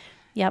sorry,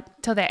 yep,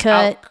 Till they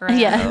cut. outgrow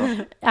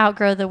Yeah,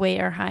 outgrow the weight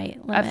or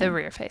height limit. of the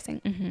rear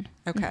facing.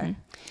 Mm-hmm. Okay.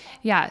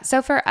 Yeah.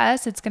 So for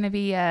us, it's going to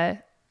be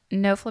a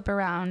no flip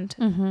around,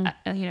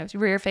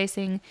 rear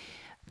facing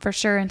for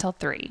sure until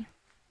 3.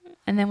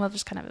 And then we'll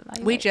just kind of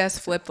evaluate. We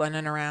just flipped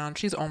Lennon around.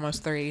 She's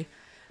almost 3.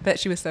 But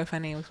she was so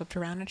funny. We flipped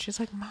around and she's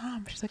like,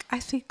 Mom, she's like, I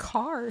see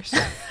cars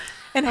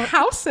and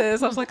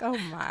houses. I was like, oh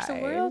my. the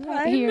world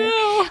I out here.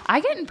 know. I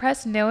get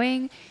impressed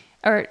knowing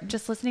or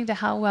just listening to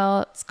how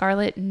well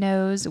Scarlett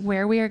knows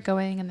where we are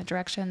going in the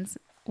directions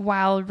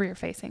while rear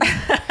facing.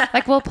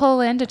 Like we'll pull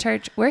into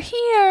church, we're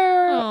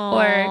here.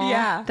 Or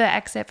Yeah. the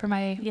exit for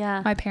my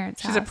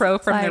parents' She's house. a pro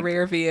It's from the like,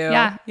 rear view.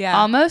 Yeah. Yeah.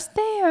 Almost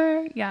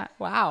there. Yeah.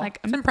 Wow.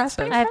 Like, It's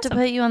impressive. I have to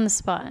put you on the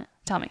spot.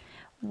 Tell me.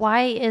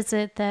 Why is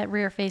it that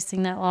rear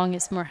facing that long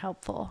is more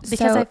helpful?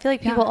 Because So, I feel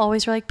like people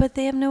always are like, but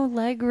they have no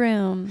leg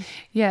room.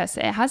 Yes,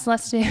 it has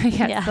less to do.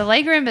 Yes, Yeah. the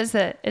leg room is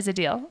a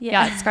deal.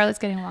 Yeah. Yeah, Scarlett's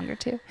getting longer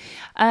too.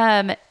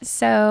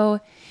 So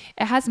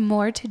it has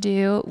more to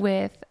do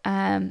with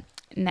head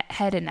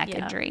and neck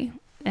injury.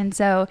 And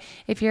so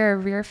if you're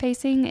rear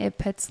facing, it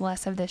puts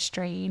less of the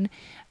strain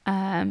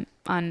on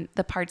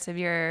the parts of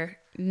your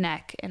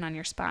neck and on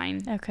your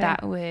spine. Okay.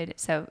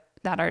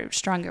 that are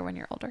stronger when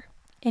you're older.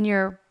 And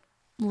your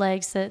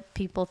legs that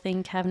people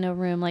think have no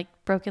room, like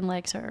broken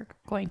legs, are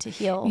going to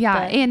heal. Yeah,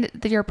 but- and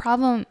your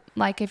problem,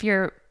 like if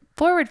you're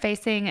forward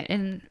facing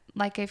and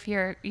like if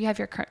you have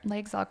your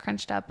legs all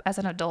crunched up as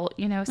an adult,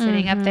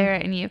 sitting up there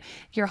and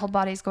your whole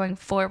body's going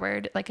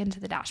forward like into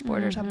the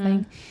dashboard or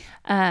something.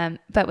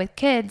 But with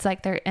kids,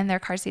 like they're in their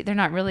car seat, they're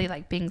not really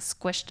like being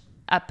squished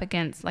up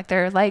against, like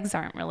their legs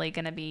aren't really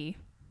going to be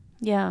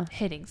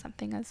hitting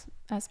something as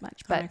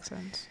much. That But makes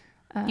sense.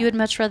 you would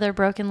much rather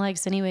broken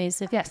legs anyways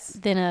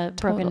than a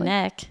broken Totally.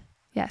 neck.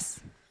 Yes.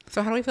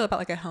 So how do we feel about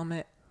like a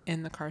helmet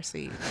in the car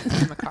seat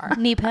in the car?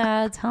 Knee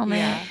pads, helmet.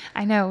 Yeah.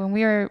 I know when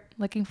we were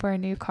looking for a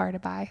new car to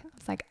buy, I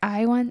was like,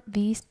 I want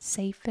the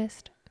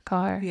safest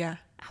car Yeah.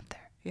 out there.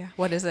 Yeah.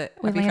 What is it?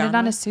 We Have you landed found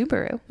on one? a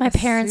Subaru. My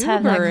parents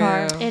have that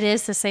car. Subaru. It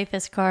is the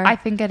safest car. I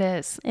think it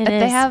is. It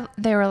They is.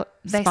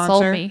 They Sponsor?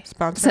 sold me.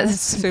 Sponsor?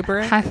 So-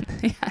 Subaru?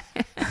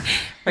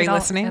 Are you It all-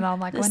 listening? It all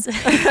like one.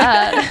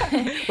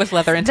 With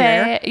leather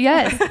interior?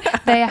 Yes,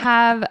 they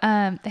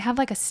have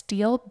like a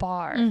steel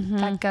bar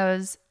that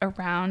goes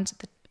around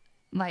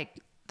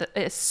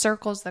it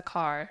circles the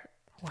car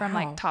from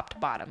Wow. like top to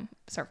bottom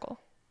circle.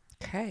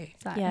 Okay.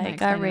 Is that, yeah, am I it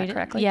got explaining that rated.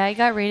 correctly? Yeah, it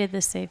got rated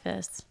the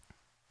safest.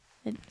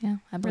 Yeah,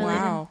 I believe Really?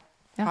 it. Wow.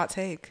 Yeah. Hot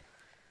take.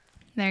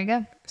 There you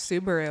go.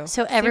 Subaru.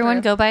 So everyone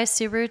Subaru. go buy a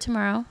Subaru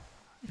tomorrow.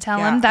 Tell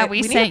Yeah. them that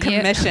we sent need a you.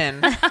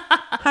 commission.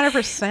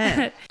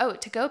 100%. Oh,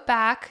 to go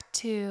back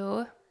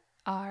to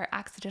our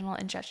accidental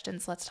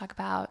ingestions, let's talk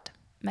about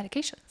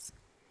medications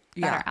that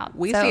Yeah. are out.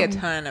 We So- see a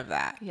ton of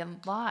that. Yeah,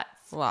 lots.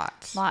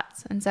 Lots.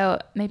 And so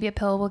maybe a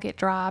pill will get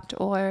dropped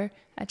or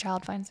a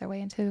child finds their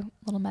way into a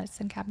little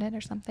medicine cabinet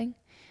or something.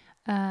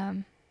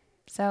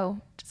 So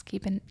just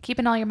keeping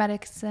all your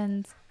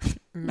medicines,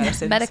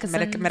 Medicines. Medicines.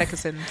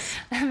 Medicines.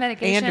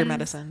 medications. And your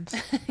medicines.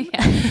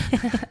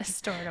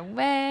 stored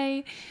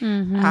away.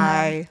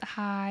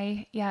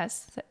 High.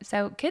 Yes.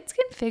 So kids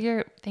can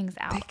figure things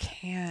out. They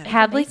can.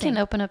 Hadley amazing.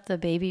 can open up the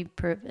baby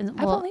proof. I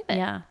believe it.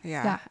 Yeah.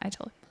 Yeah. I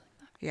totally.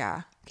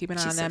 Yeah. Keep an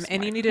eye She's on so them.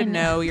 And you smart. need to I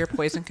know. know your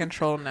poison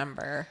control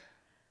number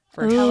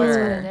for Ooh. sure. Tell us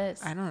what it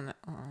is. I don't know.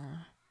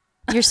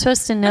 You're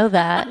supposed to know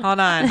that. Hold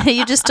on.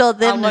 You just told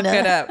them I'll to look know.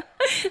 it up.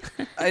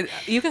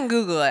 You can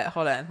Google it.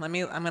 Hold on. I'm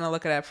going to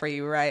look it up for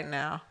you right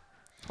now.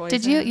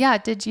 Did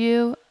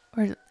you,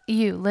 or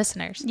you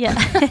listeners, Yeah.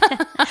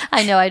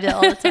 I know I do it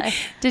all the time.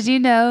 did you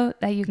know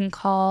that you can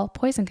call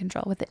poison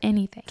control with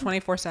anything?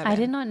 24/7. I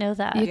did not know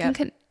that. You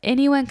Yep.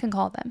 anyone can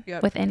call them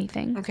Yep. with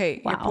anything.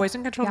 Okay. Your Wow.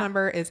 poison control Yeah.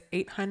 number is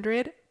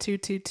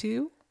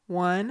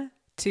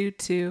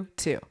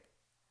 800-222-1222.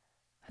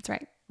 That's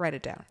right. Write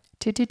it down.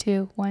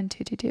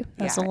 222-1222.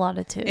 That's Yeah. a lot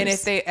of twos. And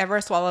if they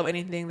ever swallow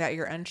anything that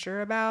you're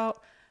unsure about,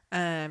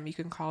 you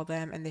can call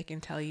them and they can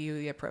tell you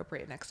the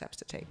appropriate next steps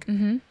to take.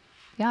 Mm-hmm.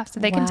 Yeah. So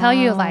they can tell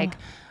you Wow. like,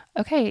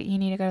 okay, you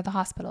need to go to the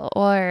hospital,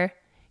 or,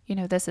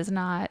 this is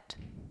not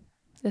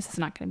going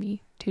to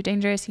be too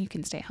dangerous. You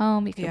can stay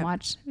home. You can Yep.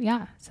 watch.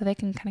 Yeah. So they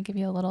can kind of give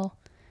you a little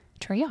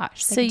triage.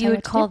 so They can you tell would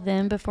what to call do.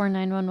 them before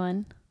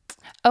 911?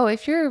 Oh,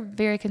 if you're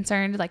very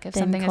concerned, like if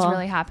Then something call. has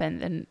really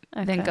happened, then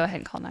Okay. go ahead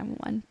and call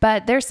 911.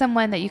 But there's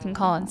someone that you can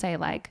call and say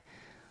like,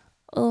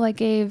 oh, I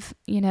gave,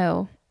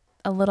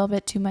 a little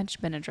bit too much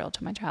Benadryl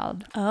to my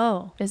child.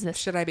 Oh. Is this,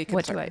 Should I be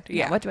what do concerned?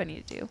 I, what do I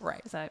need to do? Right.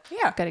 Is that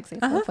Yeah. a good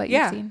example of what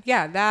yeah. you've seen?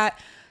 Yeah. That,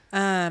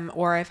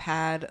 or I've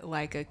had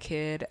like a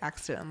kid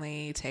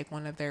accidentally take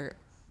one of their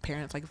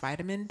parents like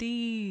vitamin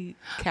D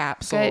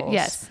capsules. Good.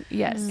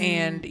 Yes.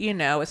 And, you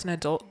know, it's an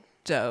adult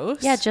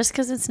dose. Yeah, just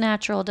because it's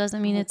natural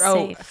doesn't mean it's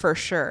safe. For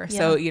sure. Yeah.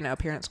 So, you know,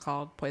 parents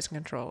called poison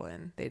control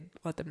and they'd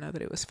let them know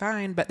that it was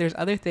fine. But there's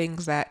other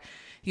things that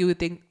you would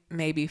think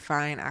may be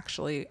fine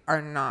actually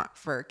are not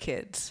for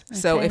kids. Okay.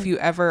 So if you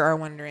ever are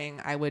wondering,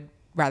 I would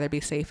rather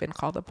be safe and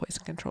call the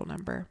poison control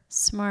number.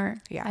 Smart.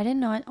 Yeah. I didn't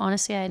know it.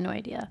 Honestly, I had no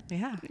idea.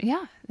 Yeah.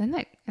 Yeah. Then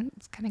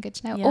it's kind of good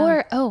to know.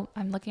 Yeah. Or,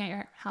 I'm looking at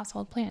your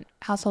household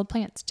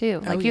plants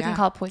too. Like you can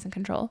call it poison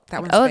control.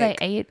 That like, one's they fake.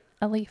 ate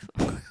a leaf.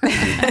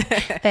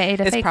 They ate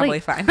a It's fake probably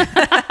leaf. fine.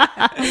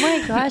 Oh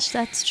my gosh,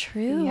 that's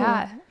true.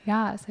 Yeah.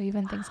 Yeah. So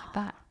even things like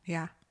that.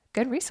 Yeah.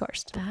 Good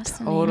resource.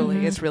 Fascinating.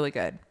 Totally. It's really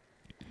good.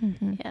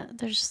 Yeah,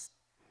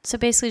 so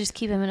basically just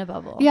keep him in a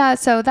bubble. Yeah.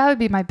 So that would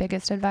be my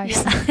biggest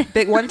advice.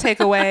 Big one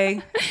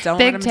takeaway. Don't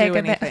let them do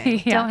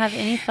anything. Don't have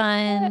any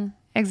fun.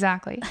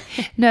 Exactly.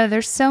 No,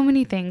 there's so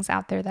many things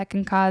out there that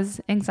can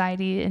cause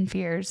anxiety and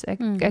fears.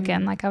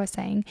 Again, like I was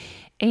saying,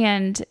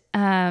 and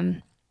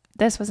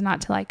this was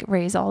not to like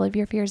raise all of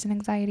your fears and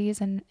anxieties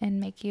and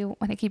make you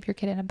want to keep your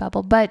kid in a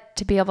bubble, but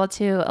to be able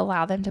to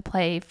allow them to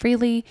play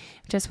freely,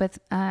 just with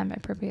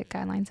appropriate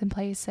guidelines in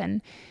place,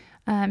 and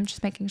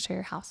just making sure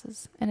your house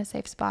is in a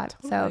safe spot.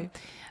 Totally. So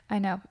I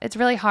know it's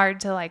really hard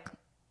to like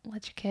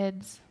let your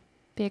kids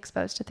be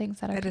exposed to things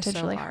that are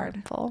potentially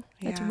harmful.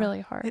 Yeah, it's really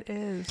hard. It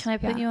is. Can I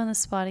put you on the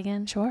spot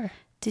again? Sure.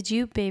 Did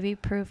you baby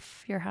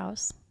proof your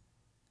house?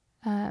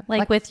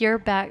 Like with your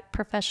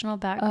professional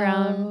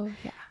background,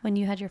 yeah. when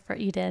you had your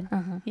first, you did.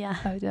 Uh-huh. Yeah.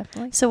 Oh,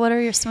 definitely. So what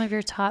are some of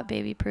your top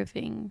baby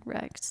proofing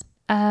recs?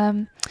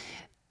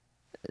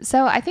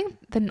 So I think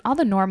all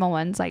the normal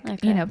ones, like,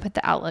 Okay. you know, put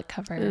the outlet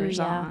covers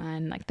Ooh, yeah.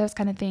 on, like those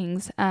kind of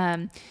things.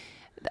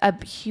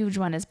 A huge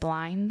one is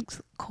blind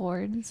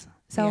cords.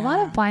 So a lot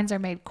of blinds are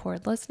made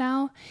cordless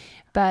now,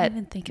 but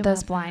even think those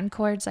about blind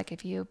cords, like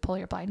if you pull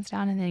your blinds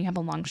down and then you have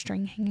a long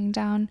string hanging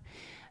down,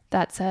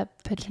 that's a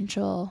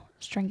potential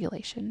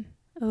strangulation.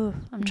 Ooh,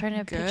 I'm trying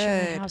to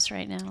picture my house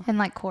right now. And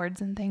like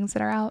cords and things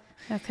that are out.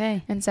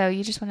 Okay. And so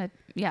you just want to,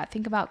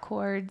 think about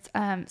cords.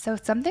 So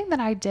something that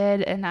I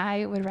did and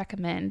I would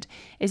recommend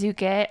is you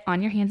get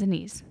on your hands and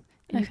knees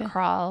and you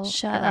crawl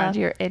around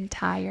your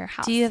entire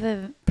house. Do you have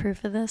a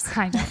proof of this?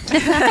 I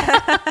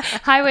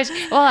don't. I wish.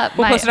 Well,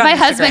 my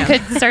husband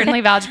could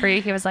certainly vouch for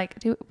you. He was like,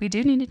 we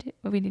need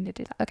to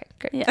do that. Okay,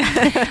 great.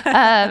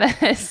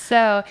 Yeah.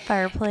 So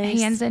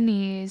Fireplace. hands and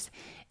knees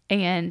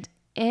and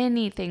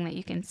anything that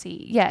you can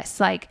see. Yes,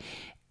 like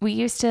we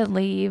used to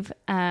leave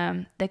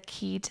the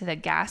key to the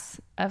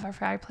gas of our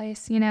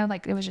fireplace, you know,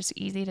 like it was just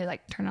easy to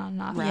like turn on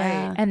and off. Right.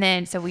 Yeah. And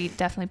then so we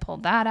definitely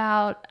pulled that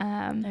out.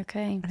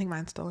 Okay. I think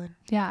mine's still in.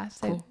 Yeah,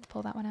 so Cool.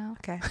 pull that one out.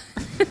 Okay.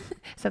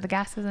 So the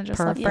gas isn't just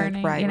Perfect. left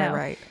burning. Right, you know.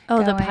 right. Oh,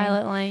 the going.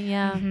 pilot light.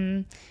 Yeah.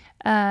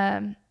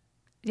 Mm-hmm.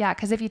 Yeah,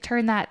 because if you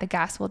turn that, the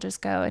gas will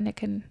just go and it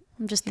can.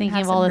 I'm just You thinking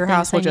have of all the Your things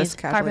house will I just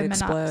need. casually Carbon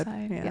explode.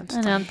 monoxide. Yeah. Yep.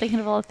 I know. I'm thinking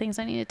of all the things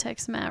I need to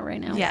text Matt right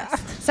now.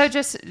 Yes. So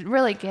just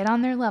really get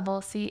on their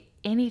level, see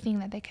anything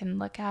that they can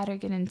look at or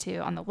get into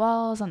on the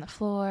walls, on the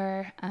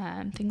floor,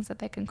 things that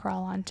they can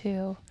crawl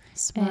onto.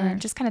 Smart. And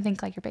just kind of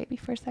think like your baby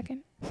for a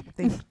second.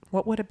 Think,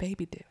 what would a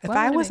baby do? If What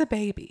I would a was a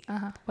baby,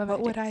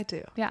 What would I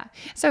do? Yeah.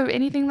 So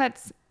anything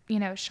that's, you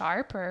know,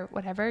 sharp or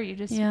whatever, you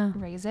just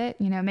raise it,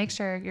 you know, make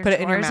sure your Put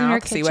it in your drawers in your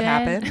mouth, kitchen. see what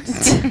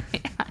happens.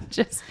 Yeah,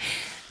 just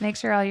make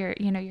sure all your,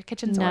 you know, your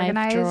kitchen's Knife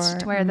organized drawer.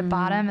 to where the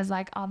bottom is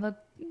like all the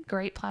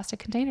great plastic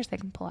containers they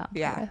can pull out.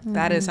 Yeah,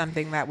 that is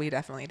something that we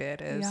definitely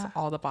did. Is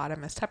all the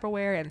bottom is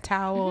Tupperware and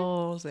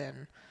towels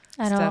and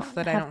I don't stuff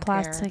that I have don't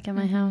plastic in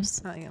my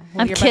house. Oh, yeah. Well,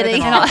 I'm you're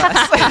kidding. Better than all of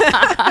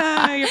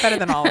us. You're better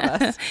than all of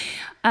us.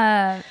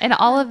 And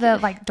all of the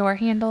like door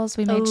handles,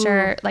 we made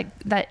sure like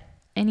that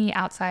any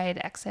outside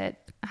exit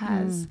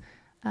has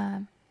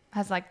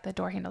like the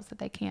door handles that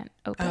they can't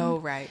open. Oh,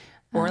 right.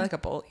 Or like a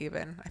bolt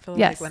even. I feel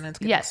Yes. like Lennon's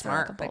getting Yes,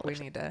 smart. like a Like we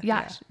bolt. need to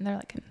Yeah, they're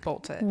like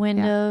bolt it.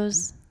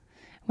 Windows.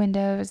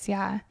 windows.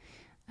 Yeah.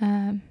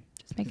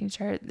 Just making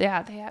sure.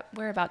 Yeah,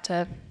 we're about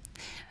to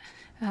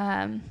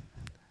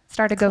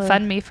start a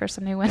GoFundMe for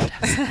some new windows.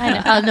 I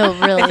know. Oh,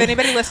 no, really. If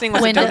anybody listening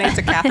wants to donate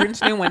to Catherine's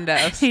new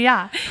windows,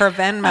 Yeah. her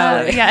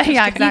Venmo. Yeah, You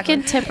exactly.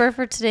 can tip her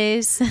for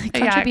today's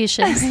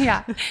contributions.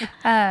 Yeah.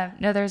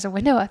 No, there's a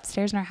window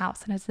upstairs in our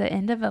house, and it's the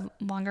end of a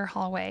longer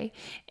hallway,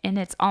 and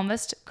it's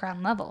almost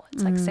ground level.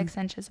 It's like 6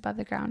 inches above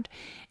the ground.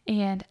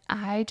 And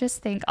I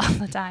just think all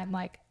the time,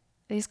 like,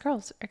 these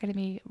girls are going to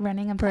be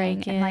running and playing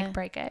Break and it. like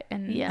break it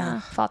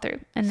and fall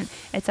through. And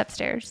it's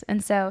upstairs.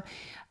 And so,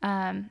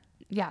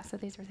 so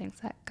these are things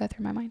that go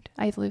through my mind.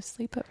 I lose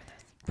sleep over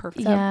this.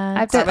 Perfect. So Yeah.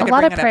 I've Glad done we a could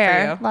lot of bring it up for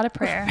prayer. you. A lot of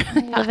prayer.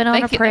 Living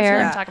on a prayer.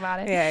 Thanks for talk about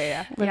it.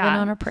 Yeah. Living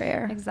on a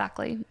prayer.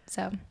 Exactly.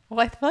 So Well,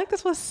 I feel like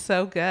this was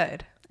so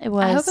good. It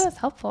was. I hope it was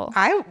helpful.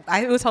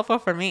 It was helpful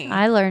for me.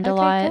 I learned a Okay,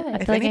 lot. good. I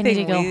If feel like I need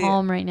to anything, go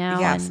home right now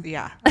Yes, and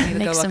yeah. I need to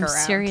make go look some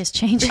around. serious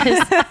changes.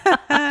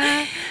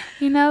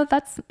 You know,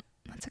 that's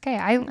It's okay.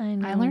 I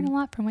know. learn a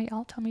lot from what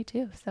y'all tell me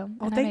too. So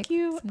Well, and I thank make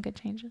you some good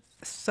changes.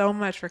 so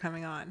much for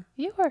coming on.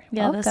 You are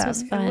Yeah, welcome. this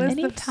was fun. It was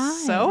Anytime.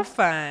 so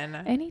fun.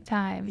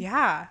 Anytime.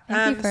 Yeah.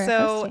 Thank you for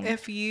So hosting.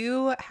 if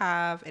you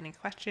have any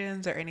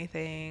questions or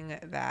anything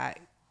that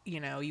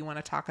you want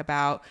to talk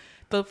about,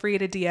 feel free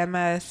to DM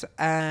us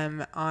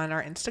on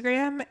our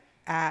Instagram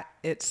that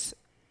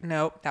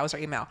was our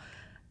email.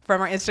 From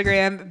our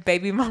Instagram,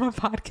 Baby Mama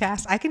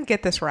Podcast. I can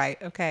get this right,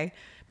 okay?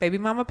 Baby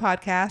Mama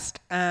Podcast.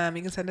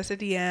 You can send us a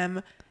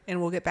DM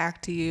and we'll get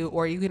back to you,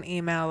 or you can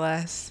email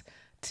us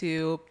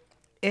to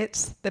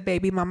it's the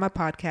Baby Mama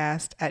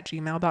Podcast at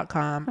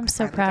gmail.com. I'm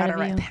so proud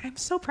of you. I'm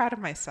so proud of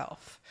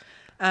myself.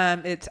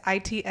 It's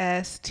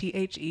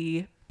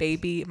ITSTHE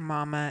Baby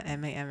Mama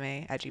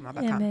MAMA at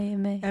gmail.com.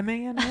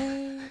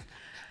 MAMA.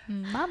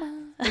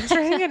 Mama. Thanks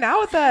for hanging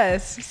out with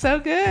us. So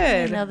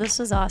good. No, this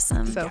was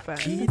awesome. So fun.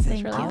 Kids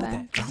Thank and you. all All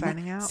that drama.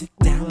 Signing out. Sit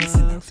down,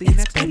 listen We'll up. see you It's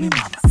next baby week.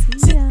 mama. See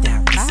Sit ya.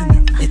 down, listen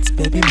Bye. up. It's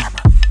baby mama.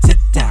 Sit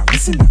down,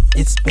 listen up.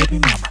 It's baby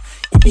mama.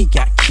 If you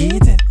got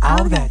kids and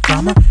all that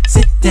drama,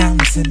 sit down,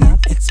 listen up.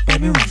 It's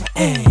baby mama.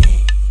 Hey.